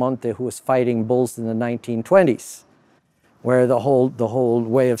Juan Belmonte, who was fighting bulls in the 1920s, where the whole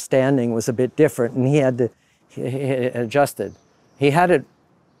way of standing was a bit different, and he had adjusted. He had it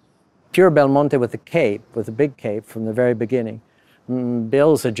pure Belmonte with the cape, with a big cape from the very beginning.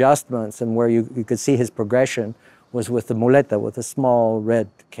 Bill's adjustments and where you could see his progression was with the muleta, with a small red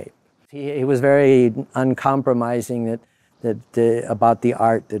cape. He was very uncompromising about the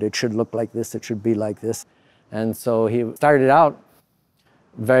art, that it should look like this, it should be like this. And so he started out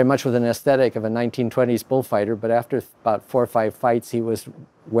very much with an aesthetic of a 1920s bullfighter, but after about 4 or 5 fights, he was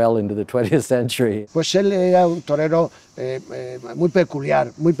well into the 20th century. Pues él era un torero muy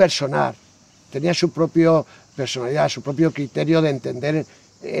peculiar, muy personal. Tenía su propia personalidad, su propio criterio de entender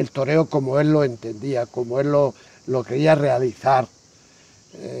el toreo como él lo entendía, como él lo quería realizar.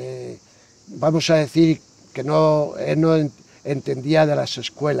 Vamos a decir que él no entendía de las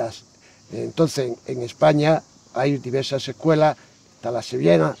escuelas. Entonces, en España hay diversas escuelas, está la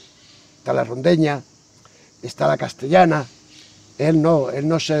sevillana, está la rondeña, está la castellana. Él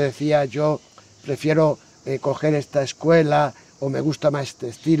no se decía, yo prefiero coger esta escuela o me gusta más este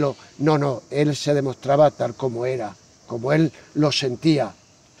estilo. No, él se demostraba tal como era, como él lo sentía.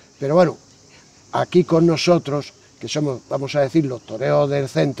 Pero bueno, aquí con nosotros, que somos, vamos a decir, los toreros del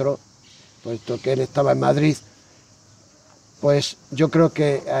centro, puesto que él estaba en Madrid, pues yo creo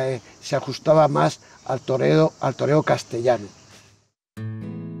que se ajustaba más al toreo castellano.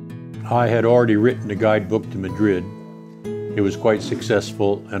 I had already written a guidebook to Madrid. It was quite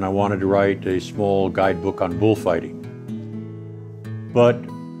successful, and I wanted to write a small guidebook on bullfighting. But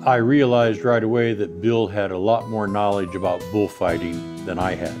I realized right away that Bill had a lot more knowledge about bullfighting than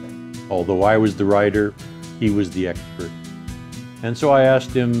I had. Although I was the writer, he was the expert. And so I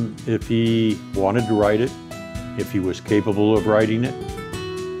asked him if he wanted to write it, if he was capable of writing it,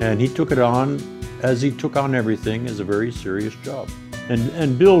 and he took it on, as he took on everything, as a very serious job.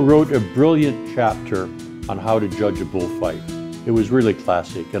 And Bill wrote a brilliant chapter on how to judge a bullfight. It was really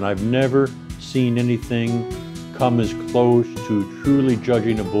classic, and I've never seen anything come as close to truly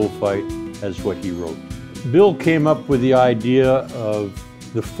judging a bullfight as what he wrote. Bill came up with the idea of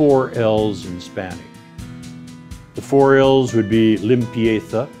the 4 L's in Spanish. The 4 L's would be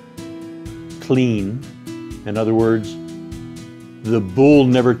limpieza, clean. In other words, the bull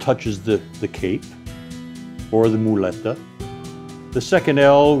never touches the cape or the muleta. The second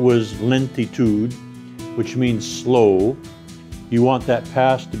L was lentitude, which means slow. You want that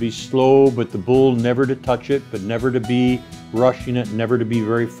pass to be slow, but the bull never to touch it, but never to be rushing it, never to be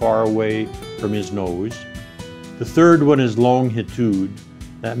very far away from his nose. The third one is longitude.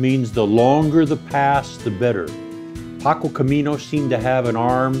 That means the longer the pass, the better. Paco Camino seemed to have an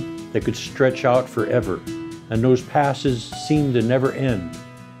arm that could stretch out forever, and those passes seemed to never end.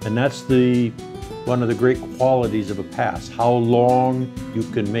 And that's one of the great qualities of a pass, how long you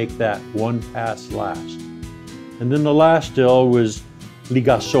can make that one pass last. And then the last L was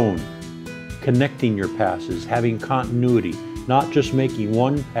ligazón, connecting your passes, having continuity, not just making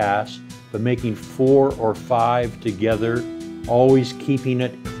one pass, but making 4 or 5 together, always keeping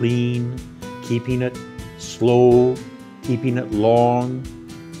it clean, keeping it slow, keeping it long,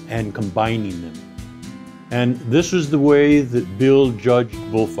 and combining them. And this was the way that Bill judged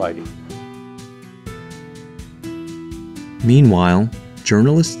bullfighting. Meanwhile,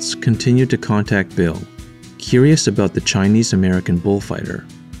 journalists continued to contact Bill, curious about the Chinese-American bullfighter.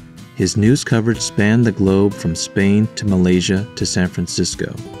 His news coverage spanned the globe from Spain to Malaysia to San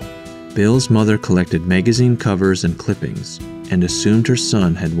Francisco. Bill's mother collected magazine covers and clippings and assumed her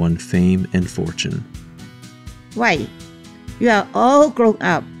son had won fame and fortune. Why? You are all grown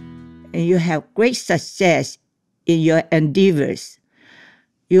up. and you have great success in your endeavors.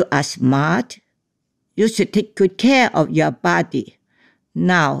 You are smart. You should take good care of your body.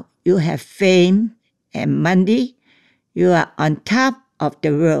 Now you have fame and money. You are on top of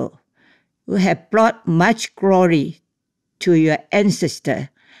the world. You have brought much glory to your ancestors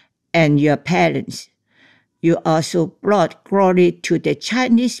and your parents. You also brought glory to the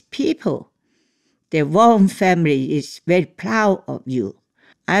Chinese people. The Wong family is very proud of you.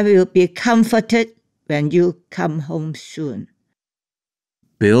 I will be comforted when you come home soon.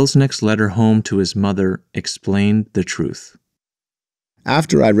 Bill's next letter home to his mother explained the truth.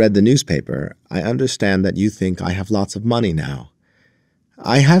 After I read the newspaper, I understand that you think I have lots of money now.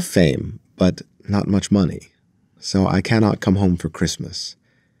 I have fame, but not much money, so I cannot come home for Christmas.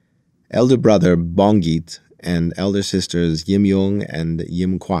 Elder brother Bongit and elder sisters Yim Yung and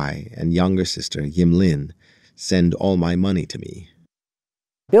Yim Kwai and younger sister Yim Lin send all my money to me.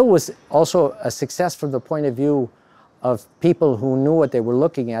 Bill was also a success from the point of view of people who knew what they were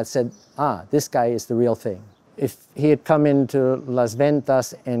looking at, said, this guy is the real thing. If he had come into Las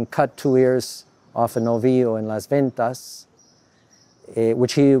Ventas and cut 2 ears off a novillo in Las Ventas,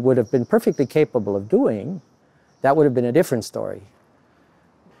 which he would have been perfectly capable of doing, that would have been a different story.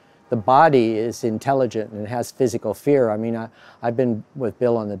 The body is intelligent and has physical fear. I mean, I've been with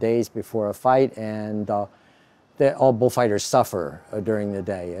Bill on the days before a fight, and all bullfighters suffer during the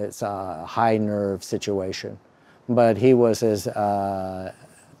day. It's a high nerve situation. But he was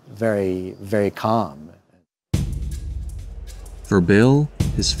very, very calm. For Bill,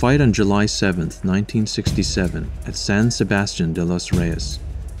 his fight on July 7th, 1967 at San Sebastian de los Reyes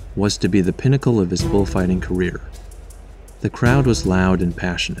was to be the pinnacle of his bullfighting career. The crowd was loud and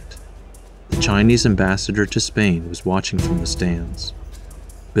passionate. The Chinese ambassador to Spain was watching from the stands.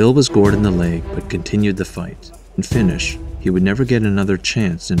 Bill was gored in the leg but continued the fight. In finish, he would never get another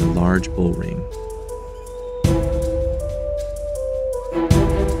chance in a large bull ring.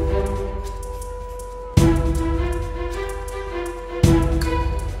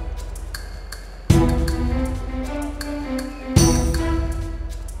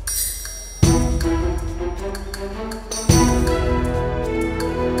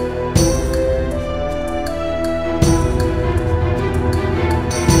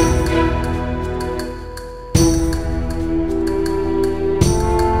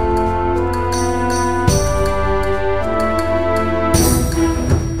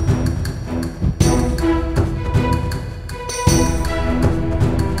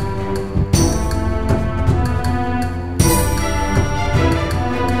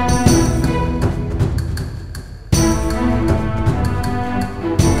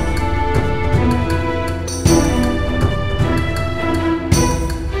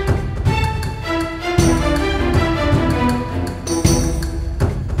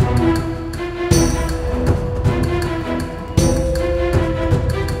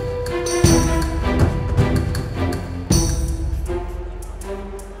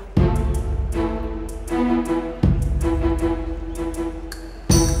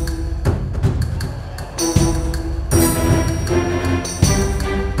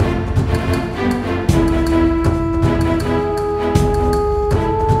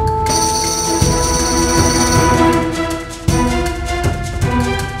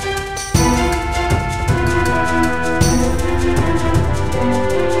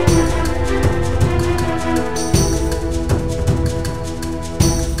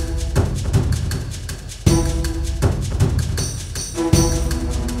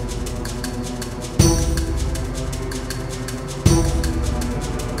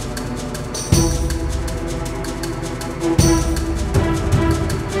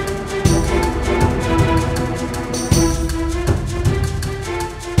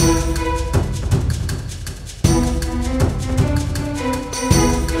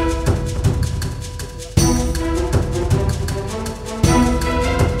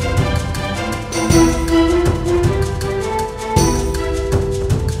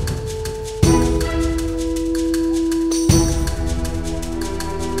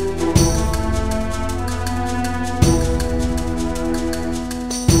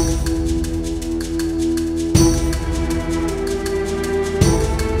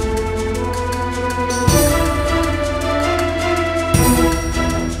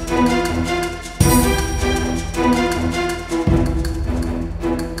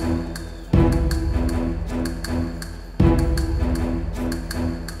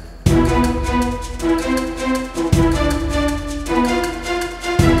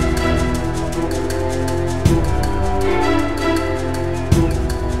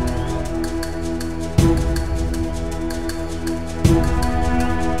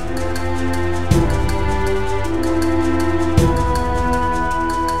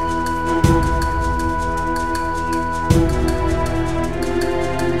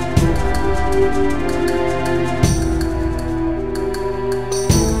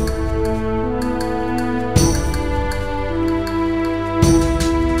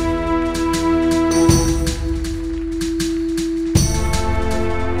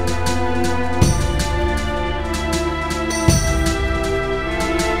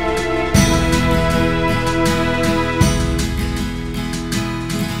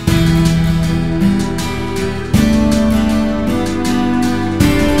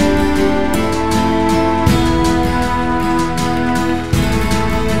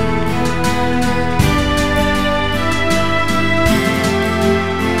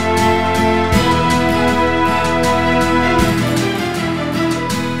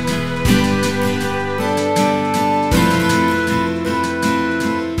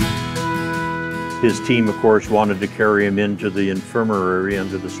 His team, of course, wanted to carry him into the infirmary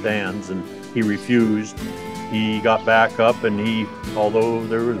under the stands, and he refused. He got back up, and although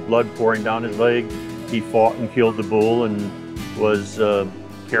there was blood pouring down his leg, he fought and killed the bull and was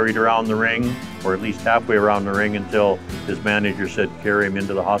carried around the ring, or at least halfway around the ring, until his manager said carry him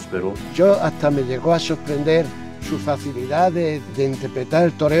into the hospital. Yo hasta me llegó a sorprender su facilidad de interpretar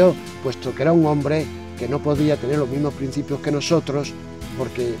el toreo, puesto que era un hombre que no podía tener los mismos principios que nosotros,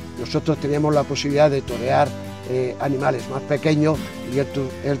 porque nosotros teníamos la posibilidad de torear animales más pequeños y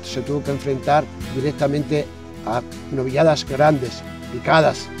él se tuvo que enfrentar directamente a novilladas grandes,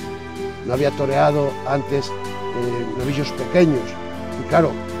 picadas. No había toreado antes novillos pequeños y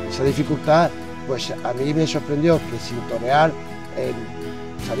claro, esa dificultad pues a mí me sorprendió que sin torear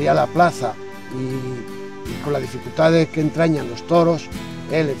salía a la plaza y con las dificultades que entrañan los toros,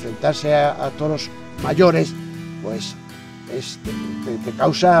 él enfrentarse a toros mayores pues te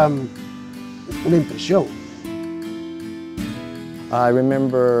causa una impresión. I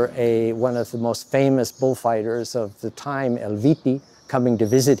remember one of the most famous bullfighters of the time, El Viti, coming to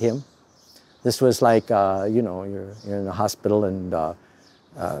visit him. This was like, you know, you're in a hospital and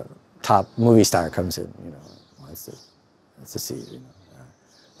top movie star comes in, you know, wants to see you. You know,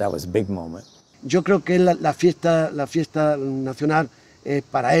 that was a big moment. Yo creo que la fiesta nacional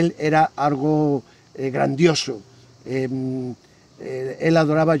para él era algo grandioso. Él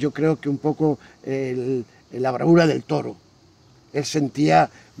adoraba, yo creo que un poco la bravura del toro. Él sentía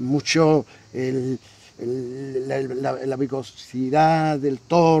mucho la vigosidad del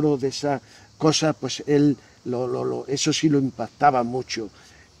toro, de esa cosa, pues él eso sí lo impactaba mucho.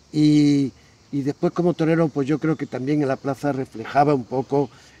 Y después como torero, pues yo creo que también en la plaza reflejaba un poco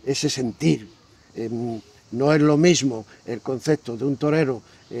ese sentir. No es lo mismo el concepto de un torero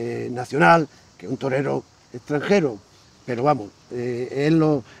nacional que un torero extranjero, pero vamos, él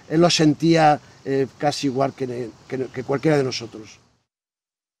lo sentía casi igual que cualquiera de nosotros.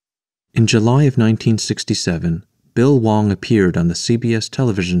 In July of 1967, Bill Wong appeared on the CBS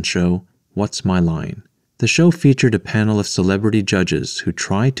television show What's My Line? The show featured a panel of celebrity judges who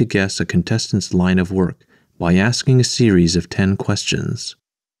tried to guess a contestant's line of work by asking a series of 10 questions.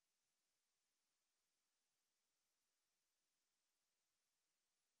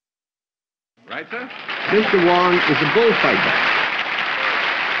 Right, sir? Mr. Wong is a bullfighter.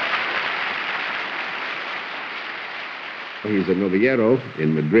 He's a novillero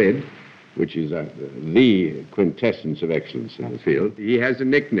in Madrid, which is the quintessence of excellence in the field. He has a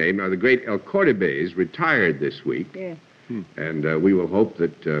nickname. Now, the great El Cordobés retired this week. Yeah. And we will hope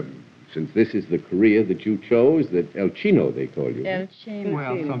that, since this is the career that you chose, that El Chino, they call you. El Chino.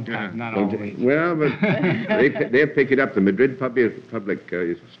 Well, sometimes, not always. Well, but they'll pick it up. The Madrid public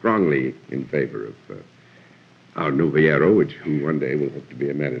is strongly in favor of our novillero, who one day will hope to be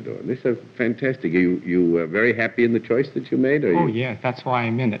a matador. This is fantastic. You are very happy in the choice that you made? Oh, yes, that's why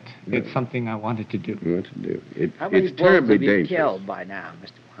I'm in it. It's something I wanted to do. You want to do. How many it's terribly bulls have you dangerous. killed by now,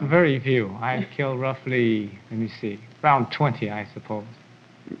 Mr. Wong? Very few. I've killed roughly, let me see, around 20, I suppose.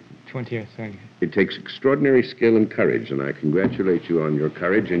 20 or 30. It takes extraordinary skill and courage, and I congratulate you on your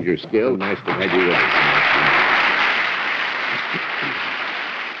courage and your skill. Nice to have you with us.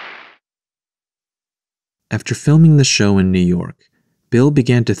 After filming the show in New York, Bill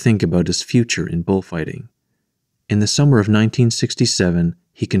began to think about his future in bullfighting. In the summer of 1967,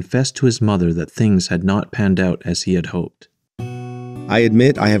 he confessed to his mother that things had not panned out as he had hoped. I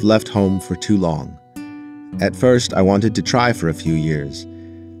admit I have left home for too long. At first, I wanted to try for a few years.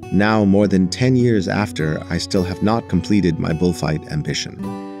 Now, more than 10 years after, I still have not completed my bullfight ambition.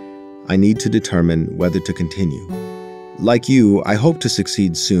 I need to determine whether to continue. Like you, I hope to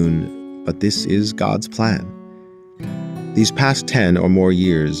succeed soon, but this is God's plan. These past 10 or more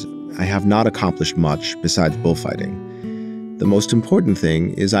years, I have not accomplished much besides bullfighting. The most important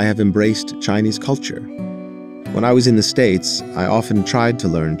thing is I have embraced Chinese culture. When I was in the States, I often tried to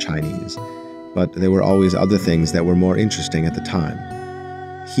learn Chinese, but there were always other things that were more interesting at the time.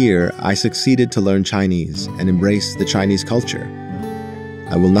 Here, I succeeded to learn Chinese and embrace the Chinese culture.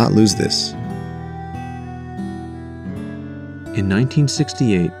 I will not lose this. In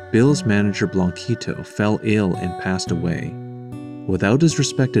 1968, Bill's manager Blanquito fell ill and passed away. Without his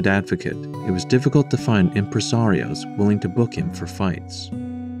respected advocate, it was difficult to find impresarios willing to book him for fights.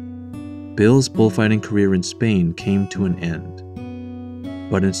 Bill's bullfighting career in Spain came to an end.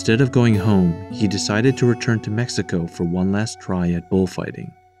 But instead of going home, he decided to return to Mexico for one last try at bullfighting.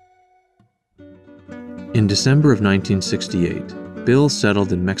 In December of 1968, Bill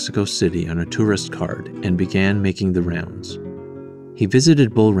settled in Mexico City on a tourist card and began making the rounds. He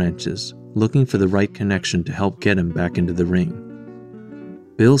visited bull ranches, looking for the right connection to help get him back into the ring.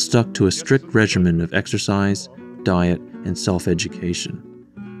 Bill stuck to a strict regimen of exercise, diet, and self-education.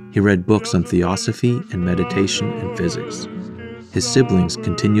 He read books on theosophy and meditation and physics. His siblings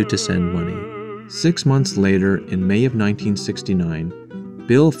continued to send money. 6 months later, in May of 1969,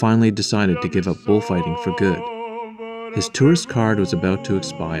 Bill finally decided to give up bullfighting for good. His tourist card was about to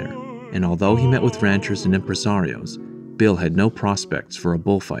expire, and although he met with ranchers and impresarios, Bill had no prospects for a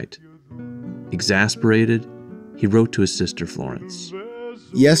bullfight. Exasperated, he wrote to his sister Florence.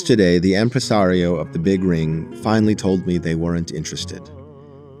 Yesterday, the impresario of the big ring finally told me they weren't interested.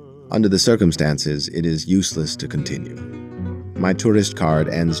 Under the circumstances, it is useless to continue. My tourist card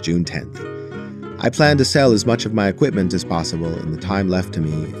ends June 10th. I plan to sell as much of my equipment as possible in the time left to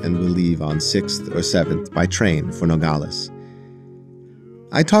me and will leave on 6th or 7th by train for Nogales.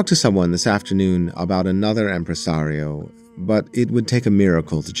 I talked to someone this afternoon about another impresario, but it would take a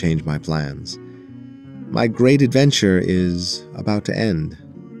miracle to change my plans. My great adventure is about to end.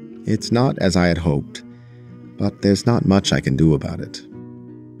 It's not as I had hoped, but there's not much I can do about it.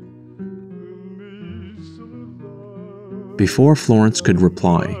 Before Florence could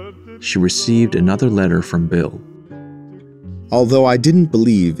reply, she received another letter from Bill. Although I didn't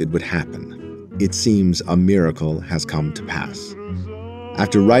believe it would happen, it seems a miracle has come to pass.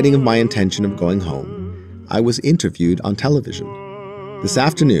 After writing of my intention of going home, I was interviewed on television. This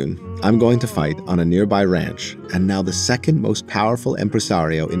afternoon, I'm going to fight on a nearby ranch, and now the second most powerful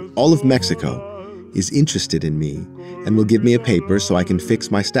impresario in all of Mexico is interested in me and will give me a paper so I can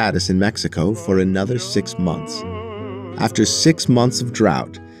fix my status in Mexico for another 6 months. After 6 months of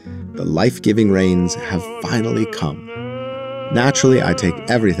drought, the life-giving rains have finally come. Naturally, I take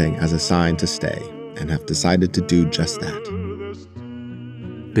everything as a sign to stay and have decided to do just that.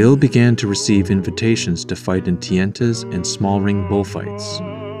 Bill began to receive invitations to fight in tientas and small ring bullfights.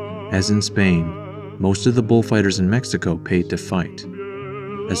 As in Spain, most of the bullfighters in Mexico paid to fight.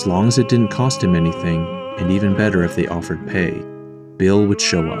 As long as it didn't cost him anything, and even better if they offered pay, Bill would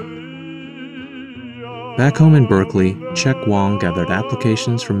show up. Back home in Berkeley, Chek Wong gathered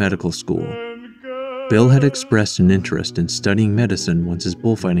applications for medical school. Bill had expressed an interest in studying medicine once his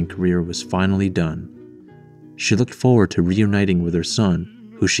bullfighting career was finally done. She looked forward to reuniting with her son,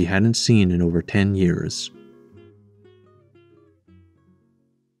 who she hadn't seen in over 10 years.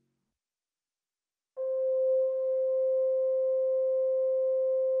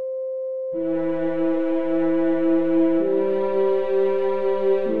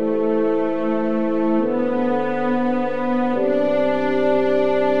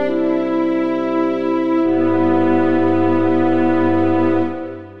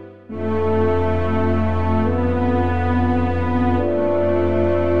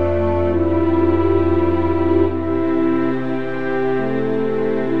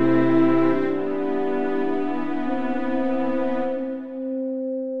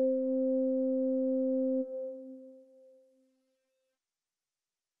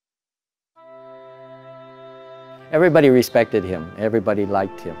 Everybody respected him, everybody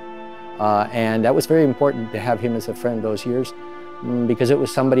liked him. And that was very important to have him as a friend those years because it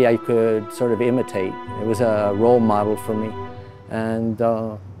was somebody I could sort of imitate. It was a role model for me and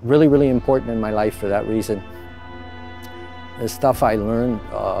really, really important in my life for that reason. The stuff I learned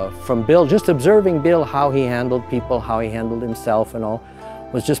from Bill, just observing Bill, how he handled people, how he handled himself and all,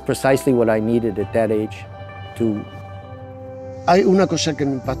 was just precisely what I needed at that age to... Hay una cosa que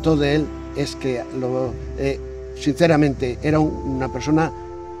me impactó de él, es que sinceramente era una persona,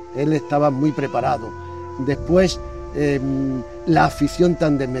 él estaba muy preparado. Después, la afición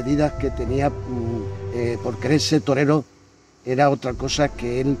tan desmedida que tenía por querer ser torero era otra cosa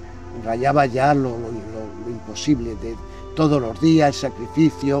que él rayaba ya lo imposible, de todos los días, el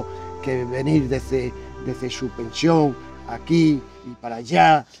sacrificio, que venir desde su pensión aquí y para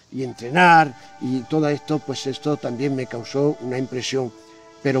allá y entrenar y todo esto, pues esto también me causó una impresión.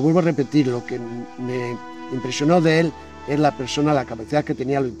 Pero vuelvo a repetir, lo que me impresionó de él es la persona, la capacidad que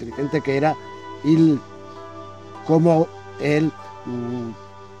tenía, lo inteligente que era y cómo él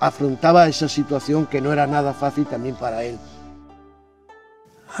afrontaba esa situación que no era nada fácil también para él.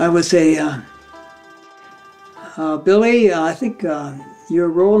 I would say, Billy, I think your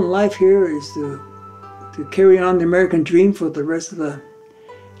role in life here is to carry on the American dream for the rest of the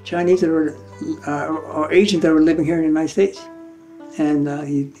Chinese that were, or Asians that were living here in the United States. And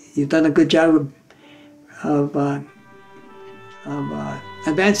you've done a good job of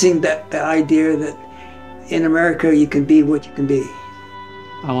advancing the idea that in America you can be what you can be.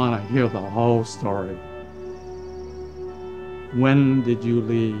 I want to hear the whole story. When did you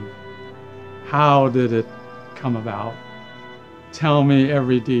leave? How did it come about? Tell me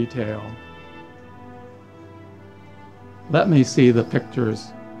every detail. let me see the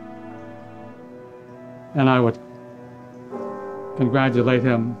pictures. And I would congratulate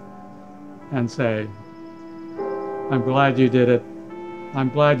him and say, I'm glad you did it. I'm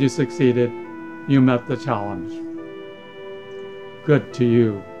glad you succeeded. You met the challenge. Good to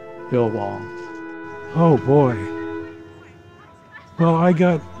you, Bill Wong. Oh boy. Well, I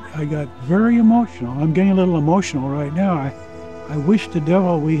got very emotional. I'm getting a little emotional right now. I wish to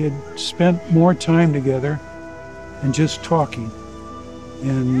devil we had spent more time together and just talking,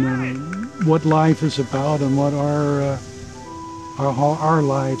 and what life is about and what how our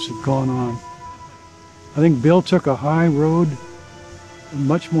lives have gone on. I think Bill took a high road, a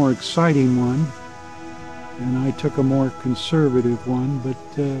much more exciting one, and I took a more conservative one, but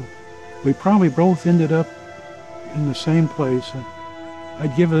we probably both ended up in the same place.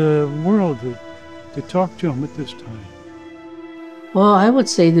 I'd give the world to talk to him at this time. Well, I would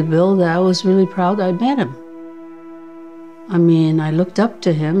say to Bill that I was really proud I met him. I mean, I looked up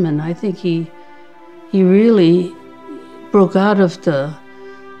to him, and I think he really broke out of the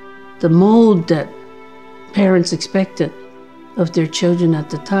mold that parents expected of their children at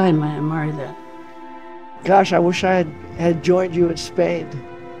the time. I admire that. Gosh, I wish I had joined you in Spain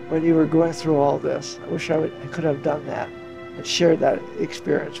when you were going through all this. I wish I could have done that and shared that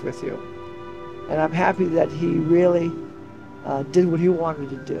experience with you. And I'm happy that he really did what he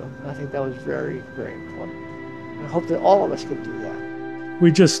wanted to do. I think that was very, very important. I hope that all of us could do that.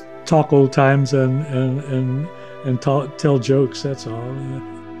 We just talk old times and tell jokes, that's all.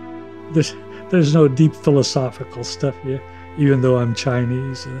 There's no deep philosophical stuff here, even though I'm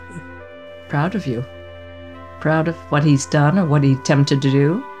Chinese. Proud of you. Proud of what he's done or what he attempted to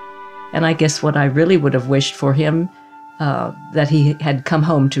do. And I guess what I really would have wished for him, that he had come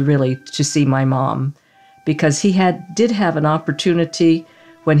home to see my mom, because he did have an opportunity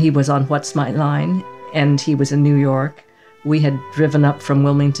when he was on What's My Line, and he was in New York. We had driven up from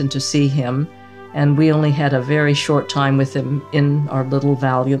Wilmington to see him, and we only had a very short time with him in our little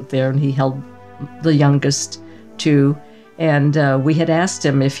Valiant there, and he held the youngest too. And we had asked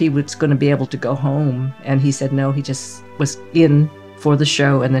him if he was going to be able to go home, and he said no, he just was in for the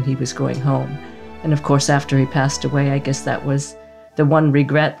show, and then he was going home. And of course, after he passed away, I guess that was the one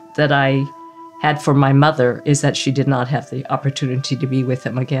regret that I had for my mother, is that she did not have the opportunity to be with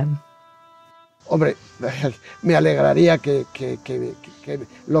him again. Hombre, me alegraría que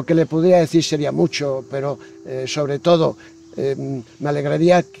lo que le pudiera decir sería mucho, pero sobre todo me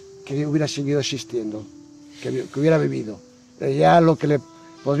alegraría que hubiera seguido existiendo, que hubiera vivido. Ya lo que le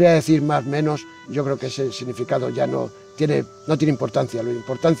podría decir más o menos, yo creo que ese significado ya no tiene importancia. La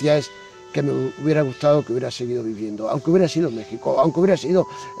importancia es que me hubiera gustado que hubiera seguido viviendo, aunque hubiera sido en México, aunque hubiera sido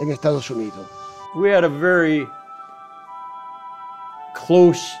en Estados Unidos. We had a very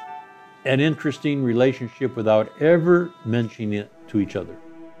close and interesting relationship without ever mentioning it to each other.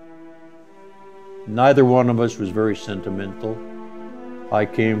 Neither one of us was very sentimental. I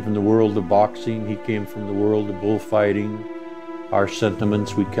came from the world of boxing, he came from the world of bullfighting. Our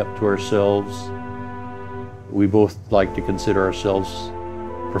sentiments we kept to ourselves. We both like to consider ourselves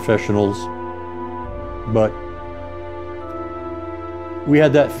professionals, but we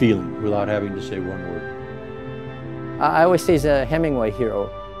had that feeling without having to say one word. I always say he's a Hemingway hero.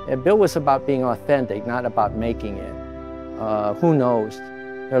 Bill was about being authentic, not about making it. Who knows?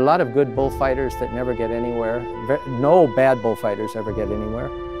 There are a lot of good bullfighters that never get anywhere. No bad bullfighters ever get anywhere.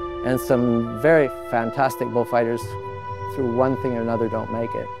 And some very fantastic bullfighters, through one thing or another, don't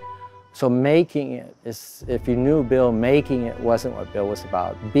make it. So making it is, if you knew Bill, making it wasn't what Bill was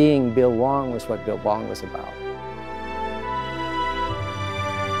about. Being Bill Wong was what Bill Wong was about.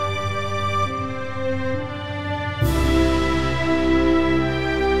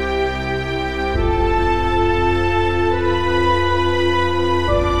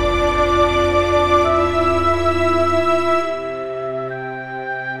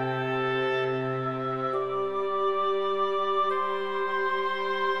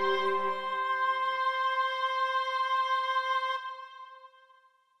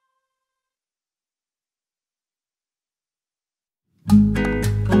 Thank you.